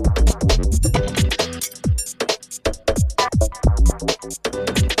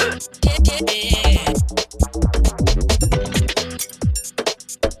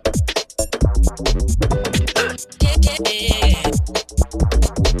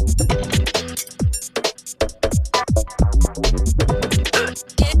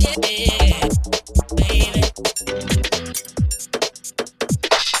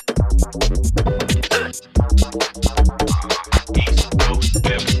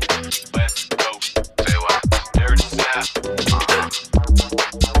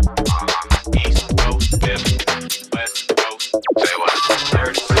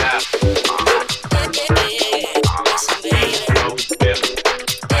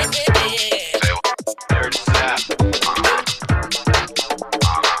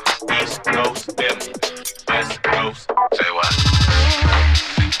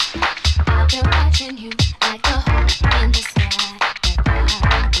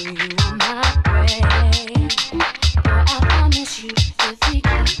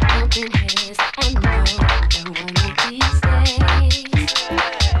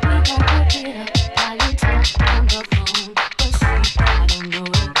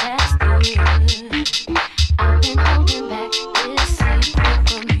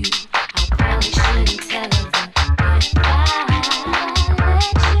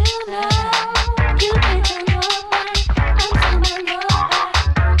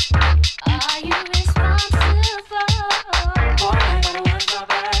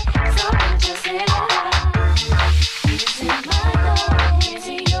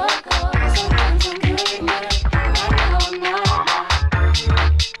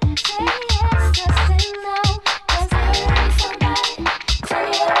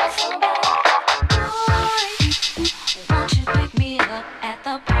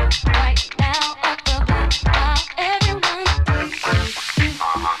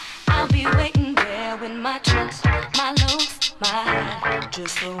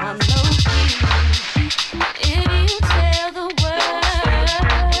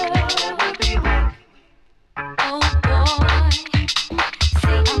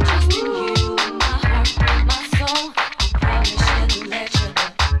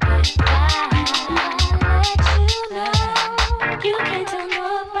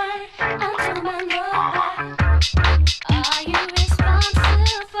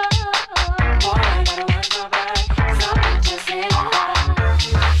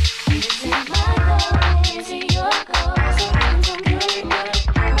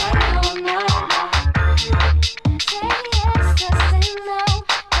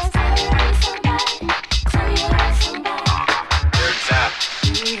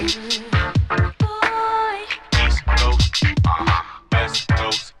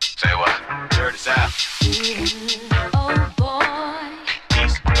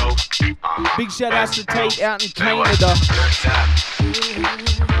 Shout outs to Tate out in Canada.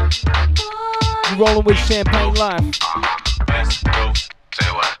 You rolling with Champain Lyf.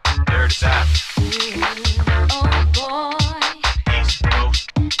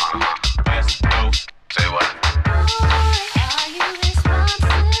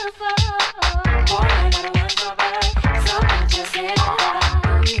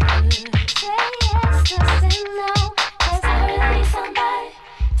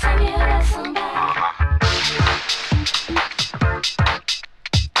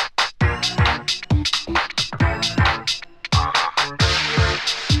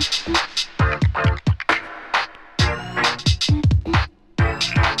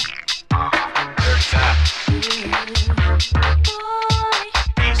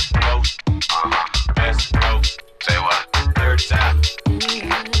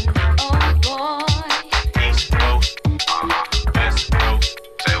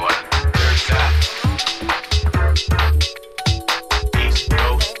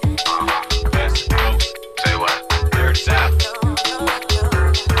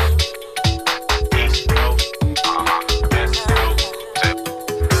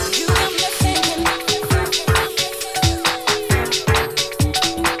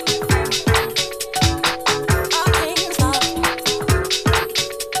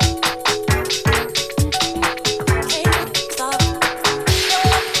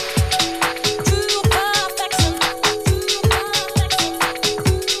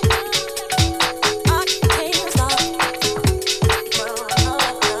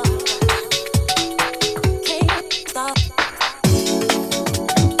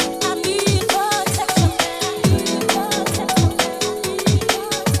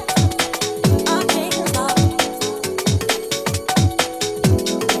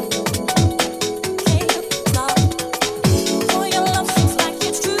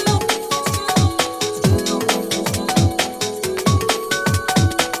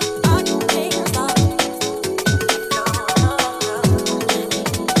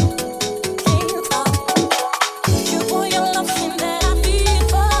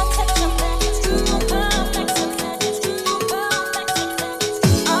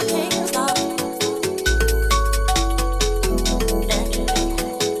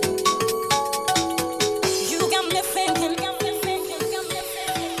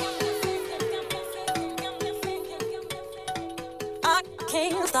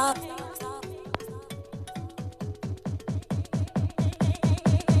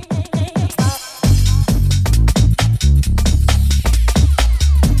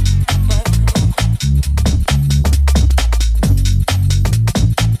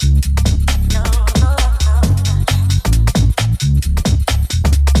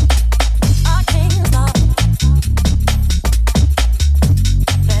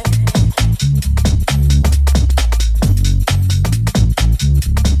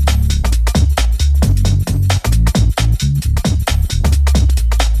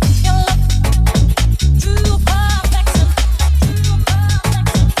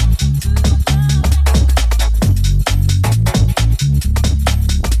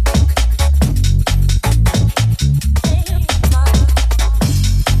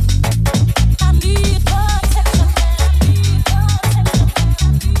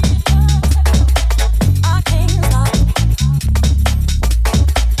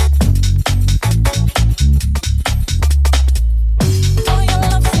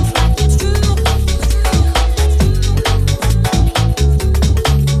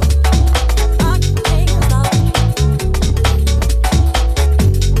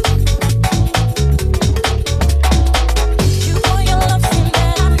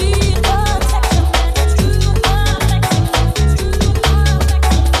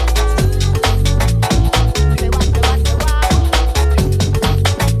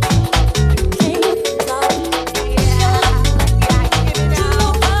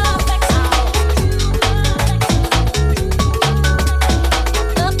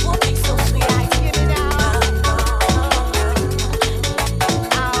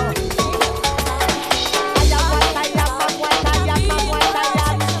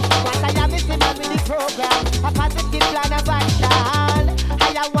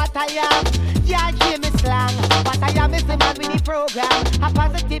 I am. Yeah, hear me slang. What I am is the man with the program. A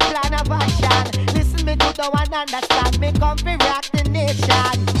positive plan of action. Listen me good, don't want understand. Me come to rock the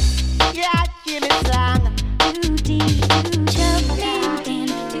nation. Yeah, hear me slang. Too deep, jumping in.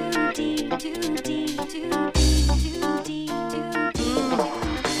 Too deep, too deep, too deep, too deep, too deep.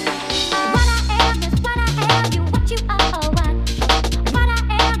 What I am is what I am. You what you are, what? What I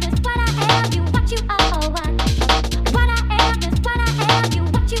am is what I am. You what you are, what? What I am is what I am. You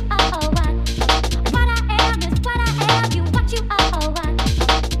what you are, what? What I am is what I am. You what you are, what?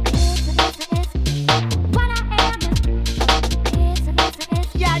 What I am is.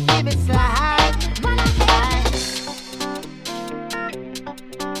 Yeah, give me slang. What I am.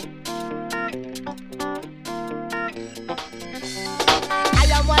 I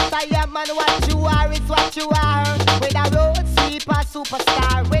am what I am and what you are is what you are. Whether road sweeper,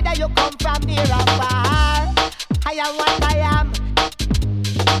 superstar, whether you come from near or far. I am what I am.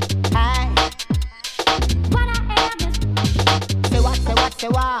 Hey. What I am is. Say what, say what, say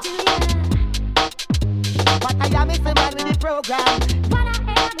what. What I am is the man with the program. What I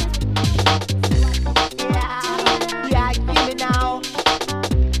am is. Yeah, yeah, give me now.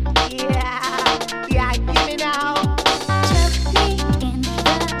 Yeah, yeah, give me now. Choke me in the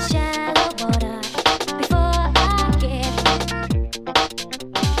shallow water before I get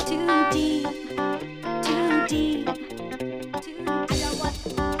too deep, too deep, too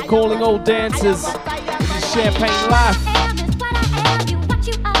deep. Calling all dancers to Champain Lyf. What I am is what I am. You what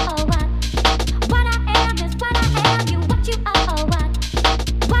you are, what? What I am is what I am. You what you are, what?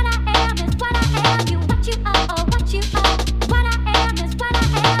 What I am is what I am. You what you are, what you are. What I am is what I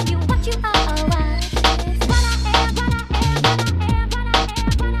am. You what you are, what? What I am, what I am, what I am, what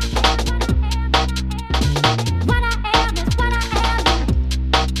I am, what I am, what I am is what I am.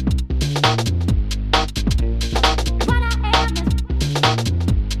 What I am is.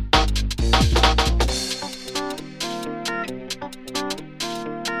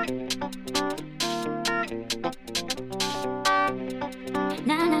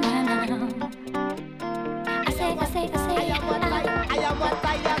 Na na na na. I say. I am what I am and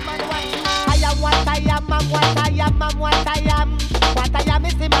what I am and what I am and what I am. What I am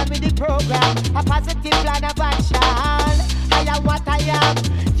is the man with the program. A positive plan of action. I am what I am.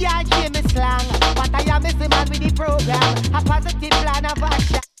 Yeah, hear me slang. What I am is the man with the program. A positive plan of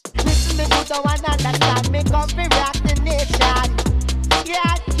action. Listen me good, don't want understand. Me come to rock the nation.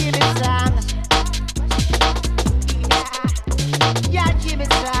 Yeah, hear me slang. Yeah, hear me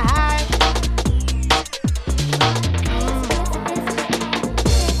slang.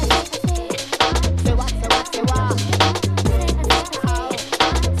 Say what, say what, say what.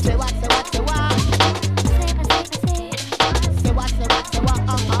 Say what, say what, say what. Say what, say what, say what.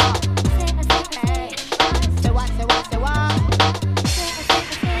 Hey. Say what, say what, say what.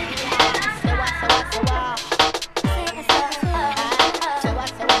 Say what, say what, say what. Say what,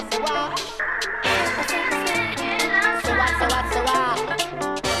 say what, say what.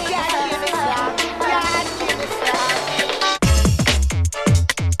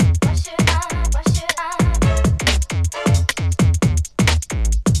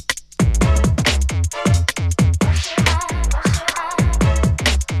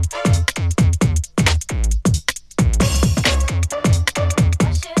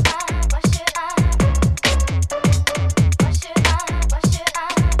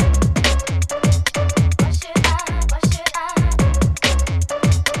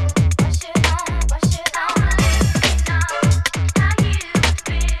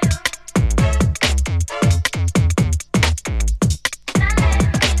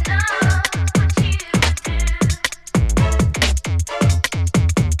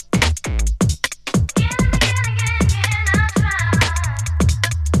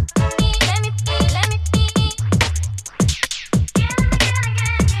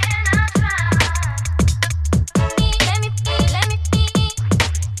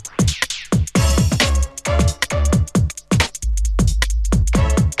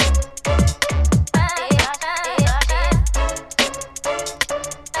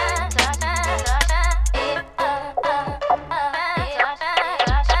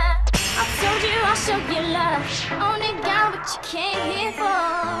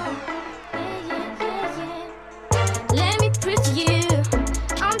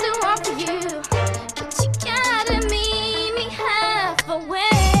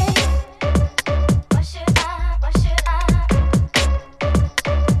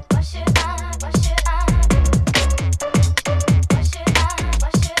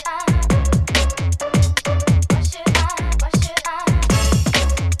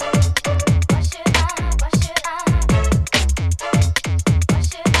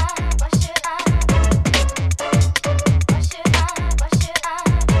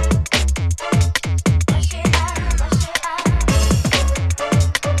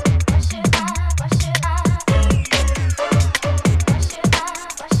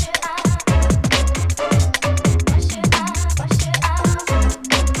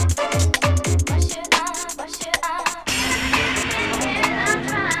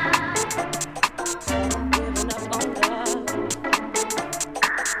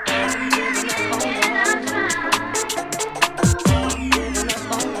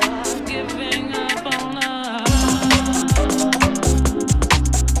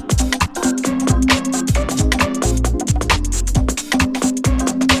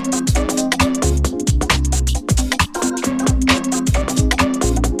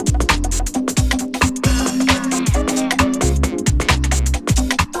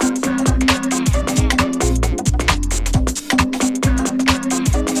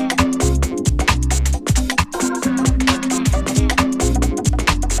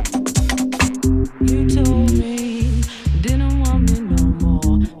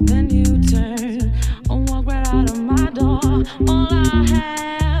 I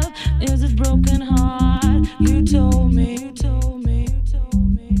have is a broken heart. You told me, you told me, you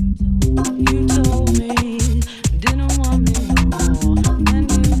told me, you told me, didn't want me no more. Then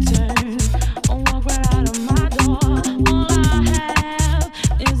you turned and walked right out of my door. All I have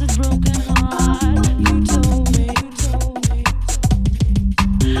is a broken heart. You told me,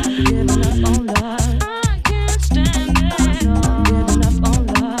 giving up on love. I can't stand it. Giving up on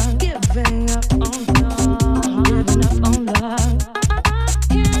love. Giving up on love. Giving up on love. I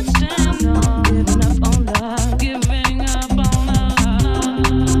can't stand love. Giving up on love. Giving up on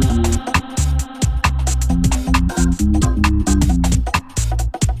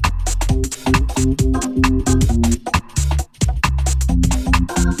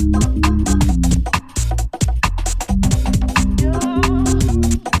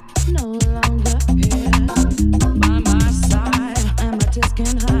no longer here by my side, and my tears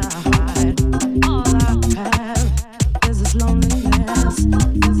can hide. All I have is this loneliness,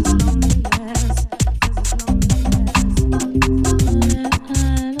 is this loneliness, is this loneliness.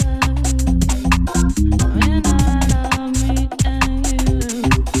 And I love me and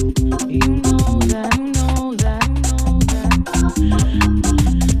you know that, you know that, you know that.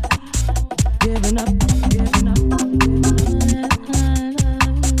 Giving up, giving up, giving up.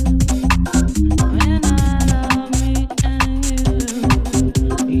 And I love me and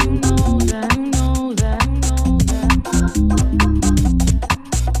you know that, you know that, you know that.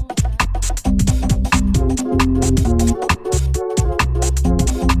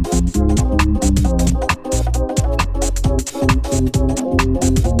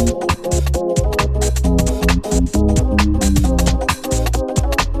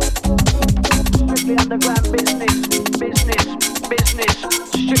 Strictly underground business, business, business.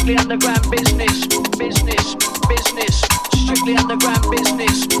 Strictly underground business, business, business. Strictly underground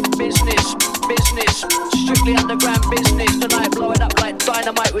business, business, business. Strictly underground business. Tonight blow it up like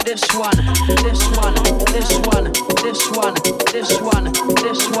dynamite with this one, this one, this one, this one, this one,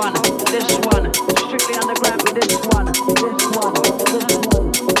 this one, this one. Strictly underground with this one, this one, this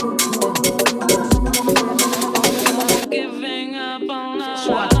one. Giving up on love.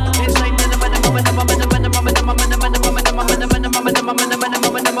 This ain't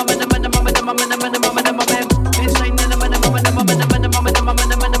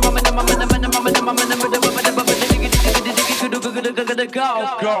go.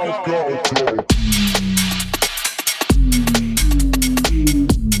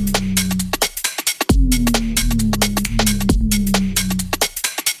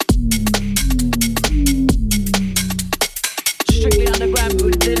 Strictly underground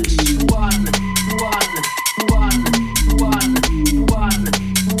with this one.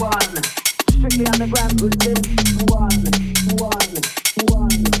 Strictly underground with this one.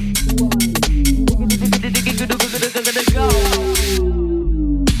 Go.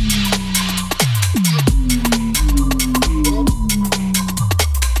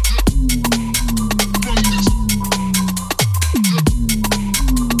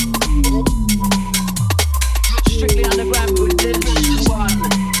 Strictly underground with this one.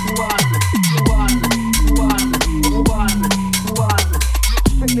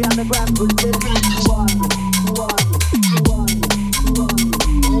 Strictly underground with this one. Go. Strictly underground with this one. Strictly underground with this one.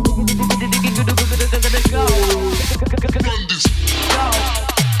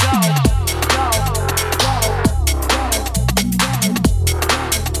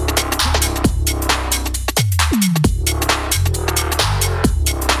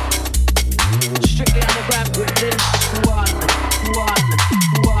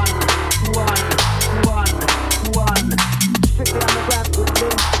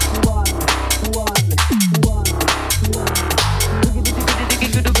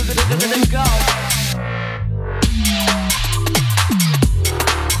 Go.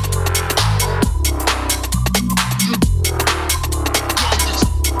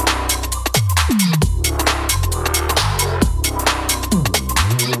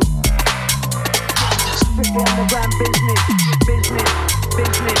 Strictly underground business, business,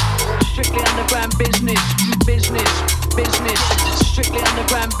 business. Strictly underground business, business, business. Strictly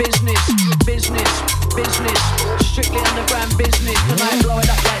underground business, business, business. Strictly underground business. Tonight blow it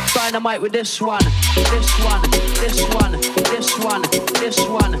up like dynamite with this one, this one, this one, this one, this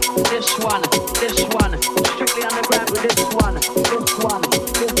one, this one, this one. Strictly underground with this one, this one,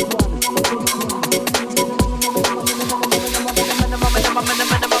 this one.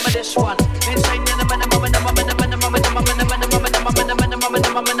 This one. Insane.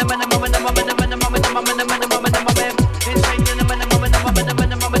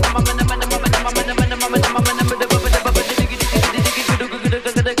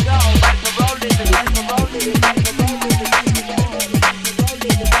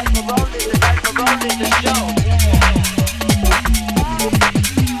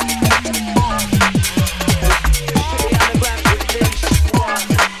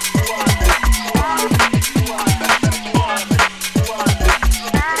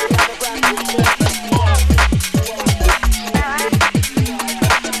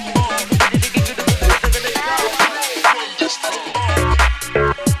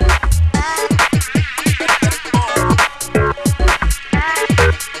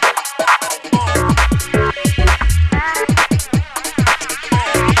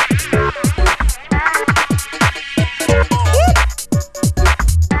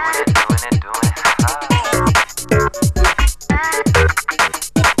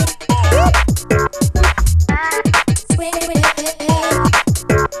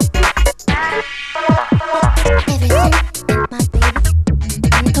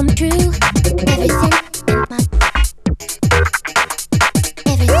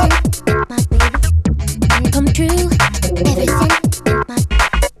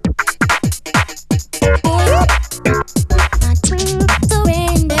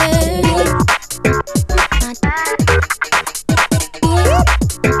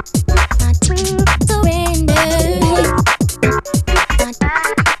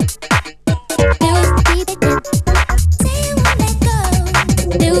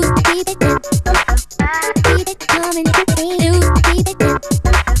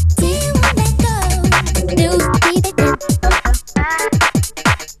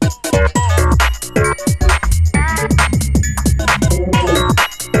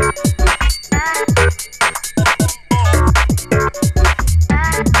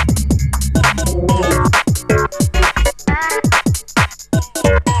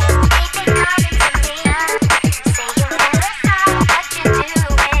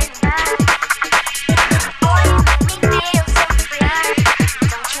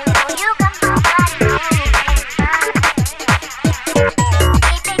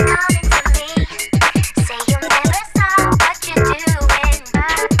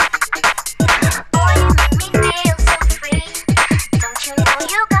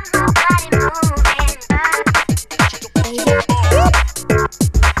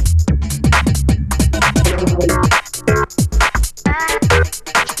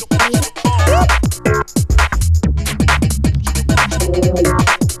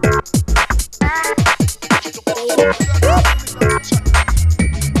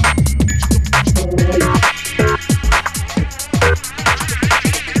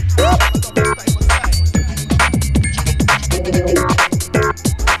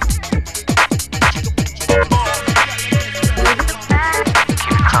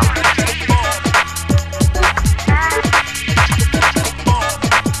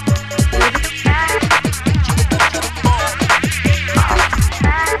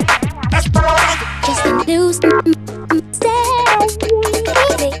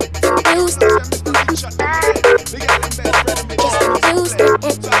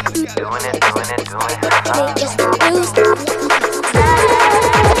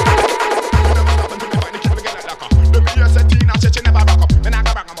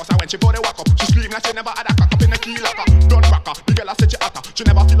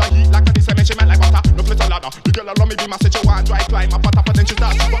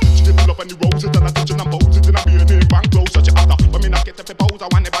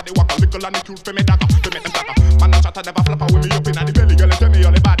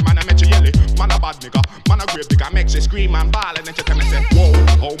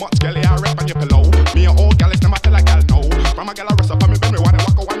 much girl you rest on your pillow. Me and old gal is never tell a gal no. From a gal I rest up on me bend me wanna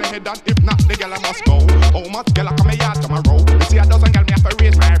walk on the head and if not the gal I must go. How much girl I come a yard tomorrow? You see a dozen gal me have to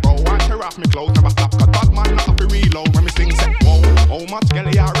raise my eyebrow and tear off me clothes never flap. Cause bad man not have to reload when me sing set whoa. How much girl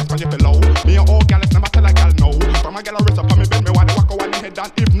you rest on your pillow? Me and old gal is never tell a gal no. From a gal I rest up on me bend me wanna walk on the head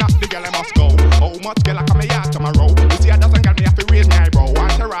and if not the gal I must go. How much girl I come a yard tomorrow? You see a dozen gal me have to raise my eyebrow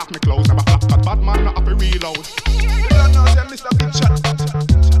and tear off me clothes never flap. Cause bad man not have to reload. You don't know say Mr. Big Shot.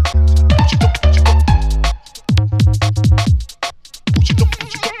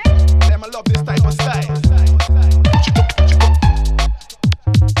 Them I love this type of style.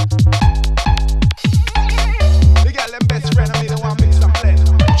 The girl them best friend and me the one mix and blend.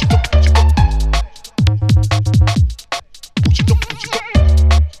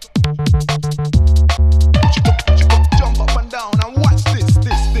 Jump up and down and watch this.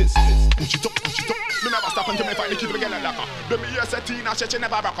 Me never stop until me find the key to the girl like that. Then me hear say Tina she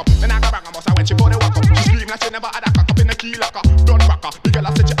never rock up. Then I go back and bust her when she body walk up. She scream like she never had a cock up in the key locker. Done rocker, the girl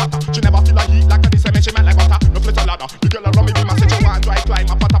I said she hotter. She never feel a heat like a this and she melt like butter. No flit a ladder, the girl around me be my said she want dry climb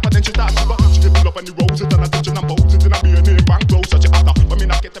up on top and then she start shiver. She get pull up on the roses and attention and poses and I be a name bank close so she hotter. But me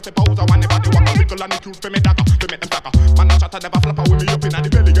not get up a pose I want anybody walk a wrinkle and the cute for me dagger. To make them stacker. Man a chatter never flapper with me up in the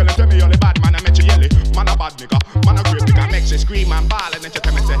belly. Girl and tell me you're the bad man I met you yelly. Man a bad nigga, man a great nigga. Make she scream and ball and then she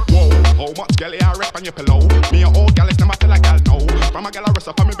tell me say whoa. How much girl you rest on your pillow? Me a old gal is never tell a gal no. From a gal I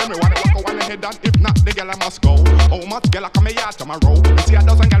rest up on me bend me wanna walk on the head and if not the gal I must go. How much girl I come a yard tomorrow? You see a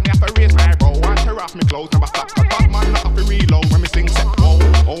dozen gal me have to raise my eyebrow and tear off me clothes never flap. Cause bad man not have to reload when me sing set whoa.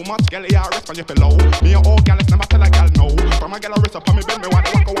 How much girl you rest on your pillow? Me a old gal is never tell a gal no. From a gal I rest up on me bend me wanna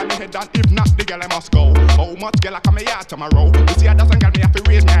walk on the head and if not the gal I must go. How much girl I come a yard tomorrow? You see a dozen gal me have to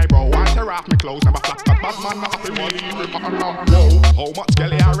raise my eyebrow and tear off me clothes never flap. Cause bad man not have to reload. Whoa. How much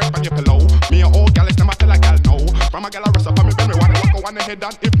girl you rest on your pillow? Me a old gal is never tell a gal no. From a gal I rest up on me bend me wanna walk on the head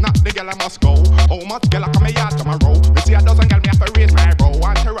and if not the gal I must go. How much girl I come a yard tomorrow? You see a dozen gal me have to raise my eyebrow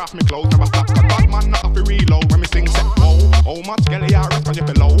and tear off me clothes never flap. Cause bad man not have to reload when me sing set whoa. How much girl you rest on your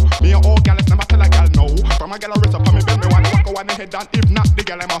pillow? Me a old gal is never tell a gal no. From a gal I rest up on me bend me wanna walk on the head and if not the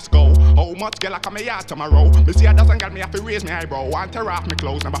gal I must go. How much girl I come a yard tomorrow? You see a dozen gal me have to raise my eyebrow and tear off me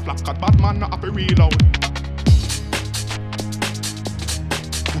clothes never flap. Cause bad man not have to reload.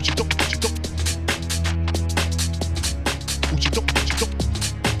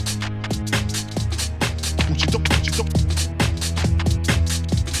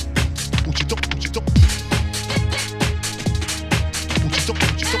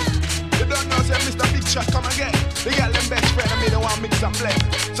 You don't know say Mr. Big Shot come again. The girl them best friend and me the one mix and blend.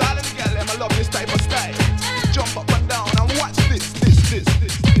 So all of the girl them I love this type of style. Jump up and down and watch this.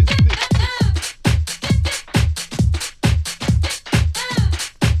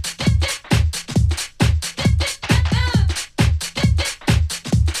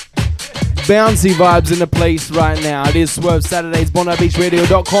 Bouncy vibes in the place right now. It is Swerve Saturdays,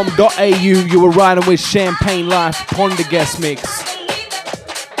 BondiBeachRadio.com.au. You were riding with Champain Lyf, Ponder guest mix.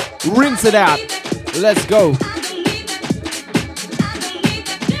 Rinse it out. Let's go.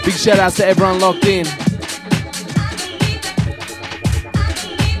 Big shout outs to everyone locked in.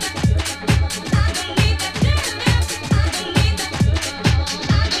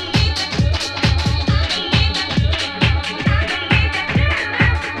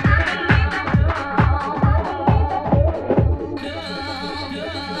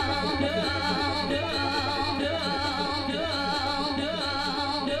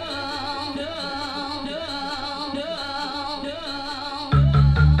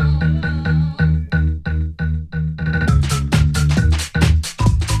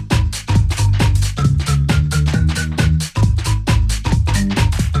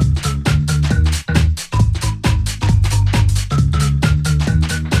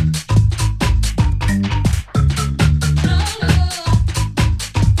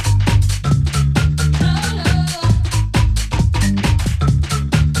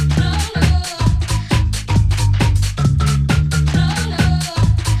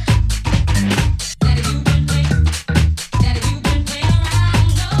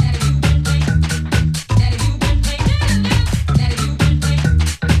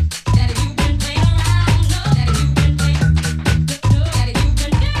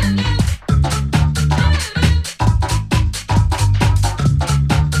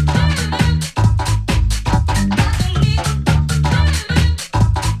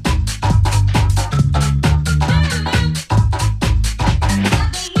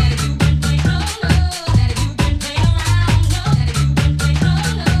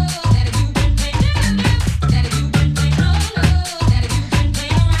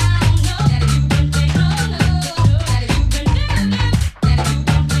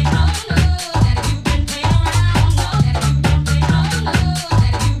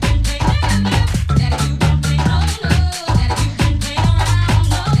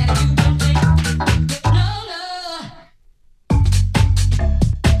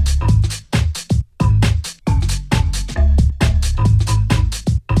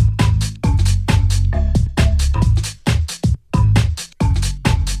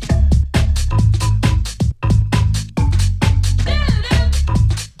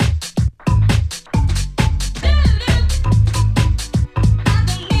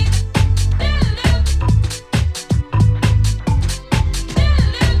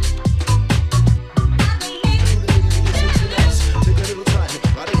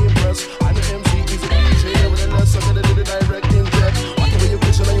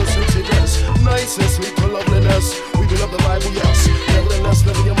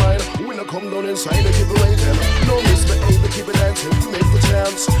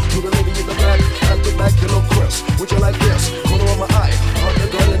 To the lady in the back, at the back you look crisp. Would you like this? Corner of my eye, on the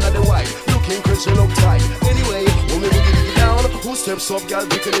girl in the white. Looking crisp, you look tight. Anyway, when we boogie it down, who steps up, girl,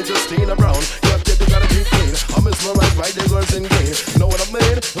 picking it just Tina Brown. You have to gotta keep clean. I'm mesmerized by the girls in green. Know what I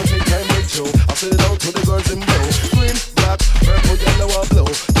mean? Don't take time, make sure. I'll send it out to the girls in blue. Green, black, purple, yellow, or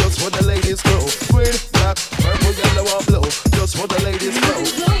blue. Just for the ladies go. Green, black, purple, yellow, or blue. Just for the ladies go.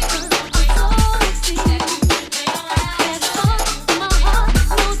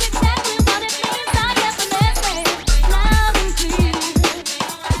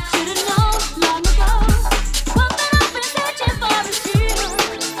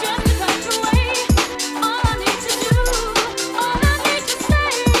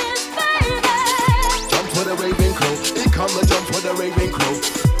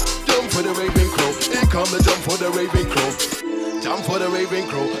 Jump for the Ravencrow. Jump for the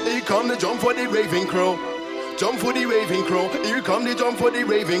Ravencrow. Here come the jump for the Ravencrow. Jump for the Ravencrow. Here come the jump for the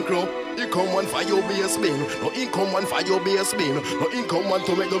Ravencrow. Here come one for your bass spin. No, here come one for your bass spin. No, here come one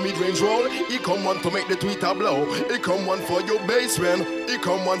to make the mid-range roll. Here come one to make the tweeter blow. Here come one for your bass man. Here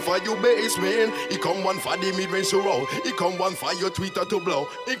come one for your bass man. Here come one for the mid-range to roll. Here come one for your tweeter to blow.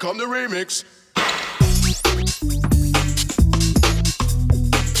 Here come the remix.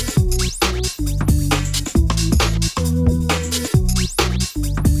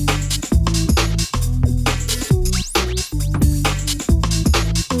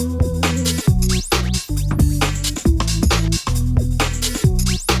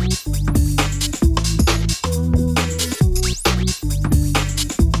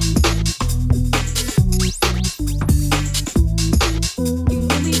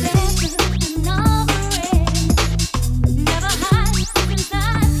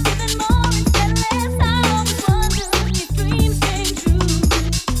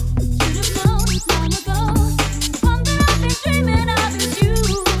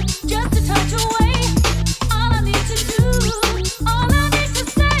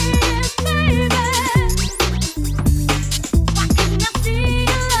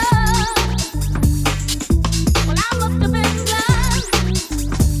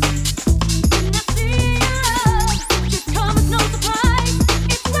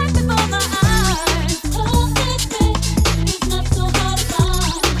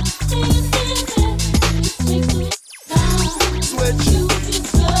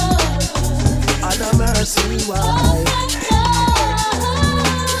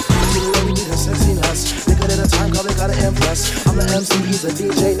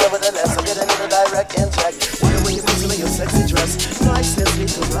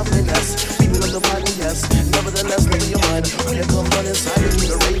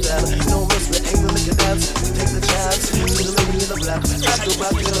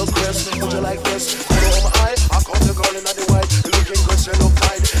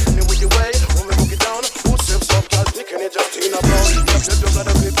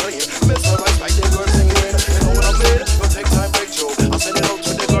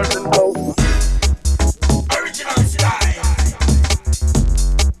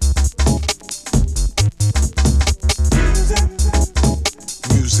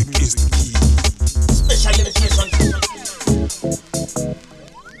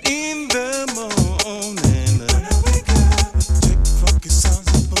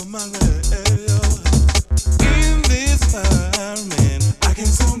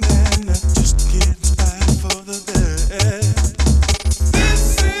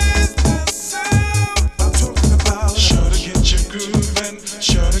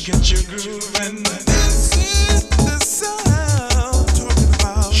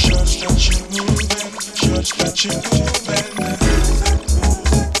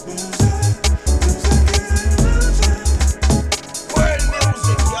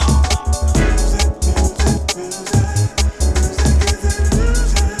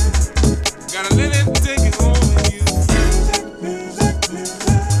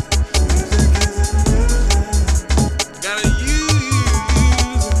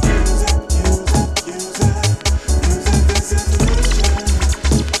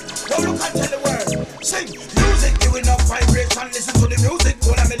 Sing music, you will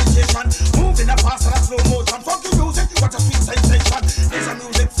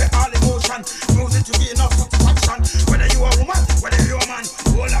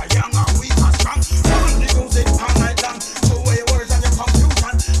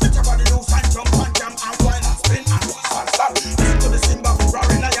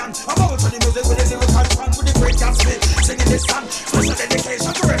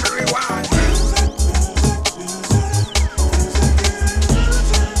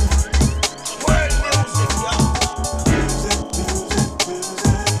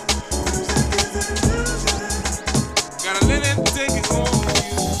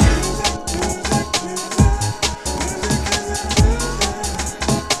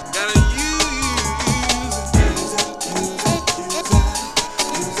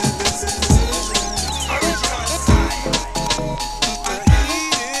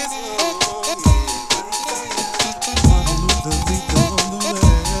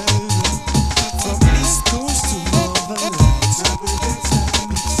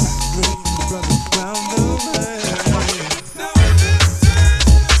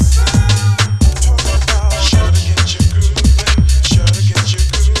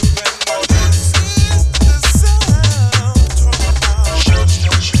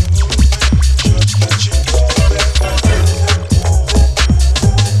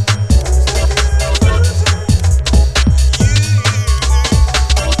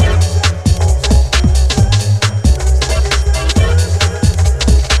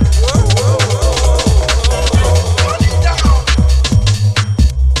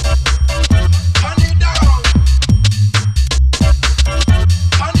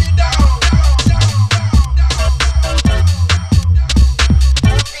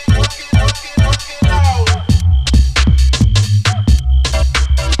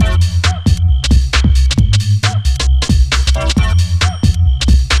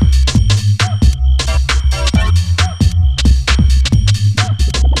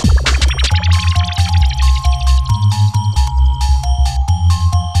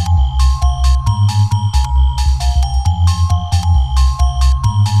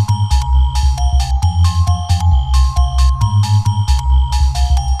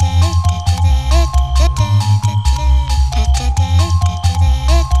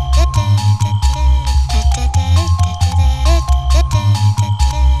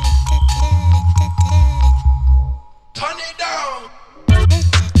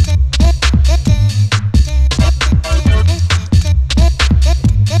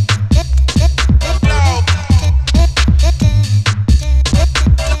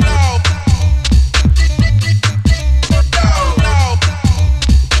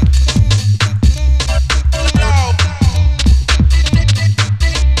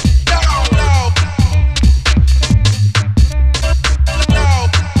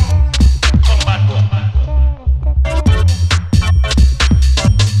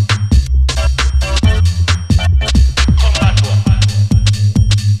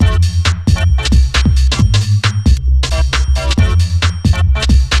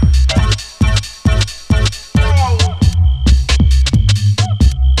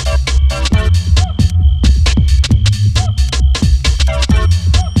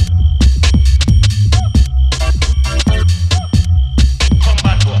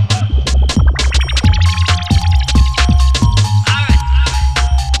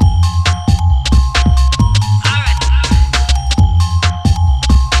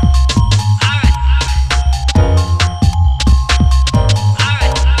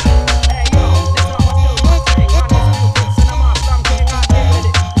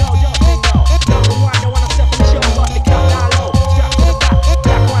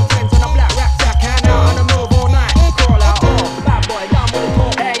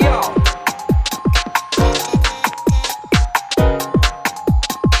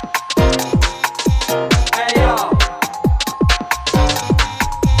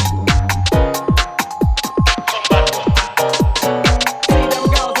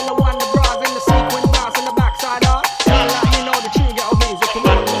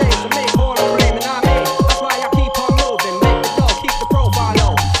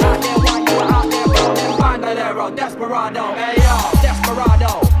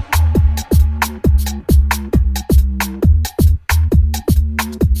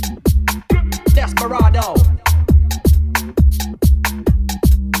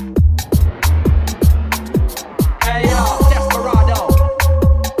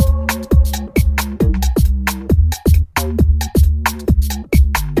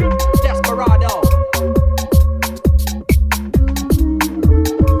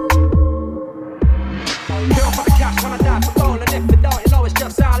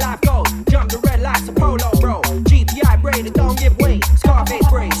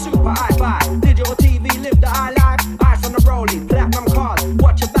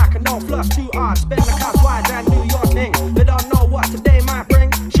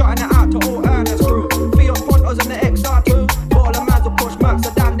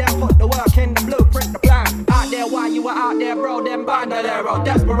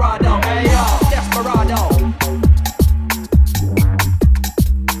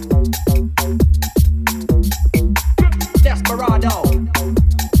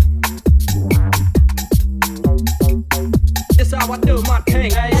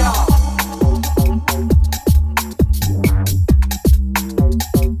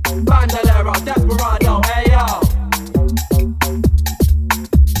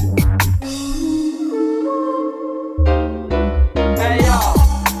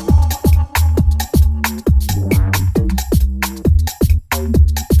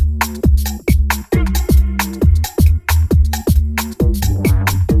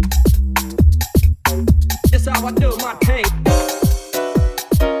how I do my thing.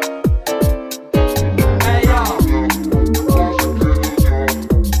 Hey yo.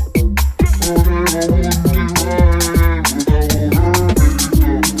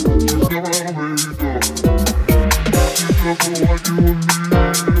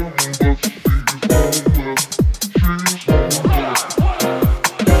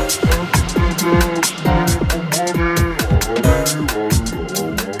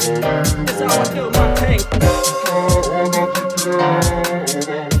 That's how I do my thing.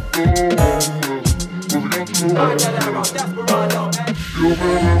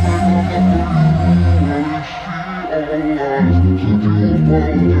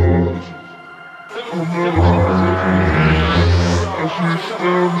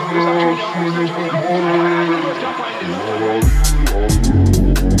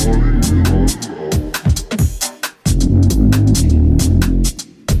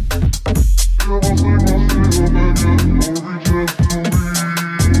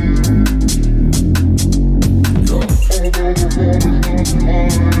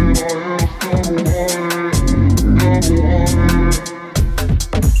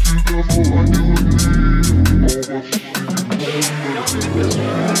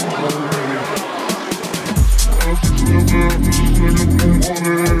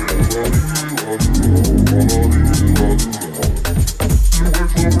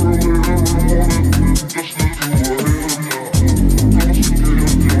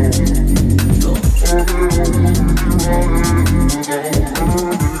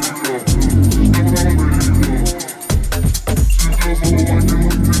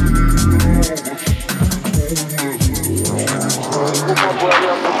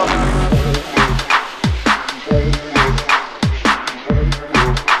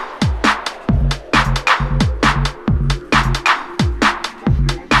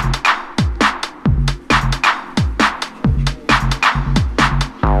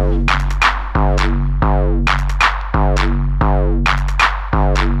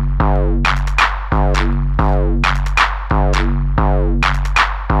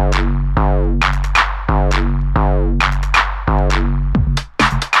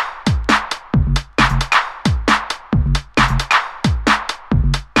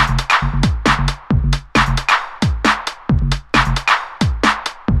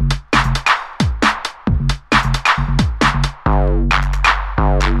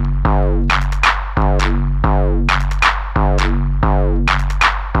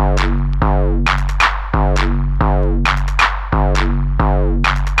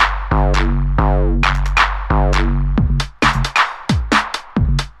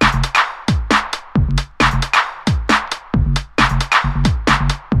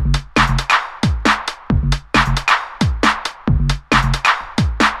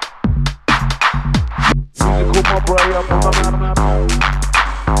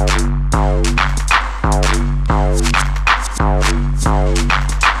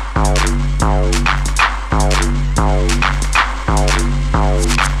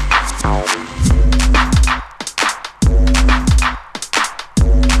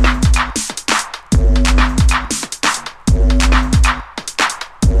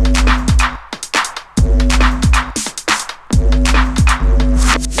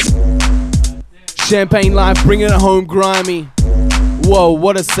 Champain Lyf, bringing it home, grimy. Whoa,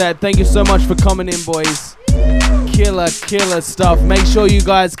 what a set. Thank you so much for coming in, boys. Killer stuff. Make sure you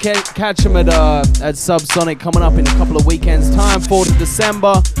guys catch him at Subsonic coming up in a couple of weekends' time, 4th of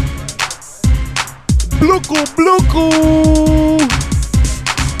December. Bluku.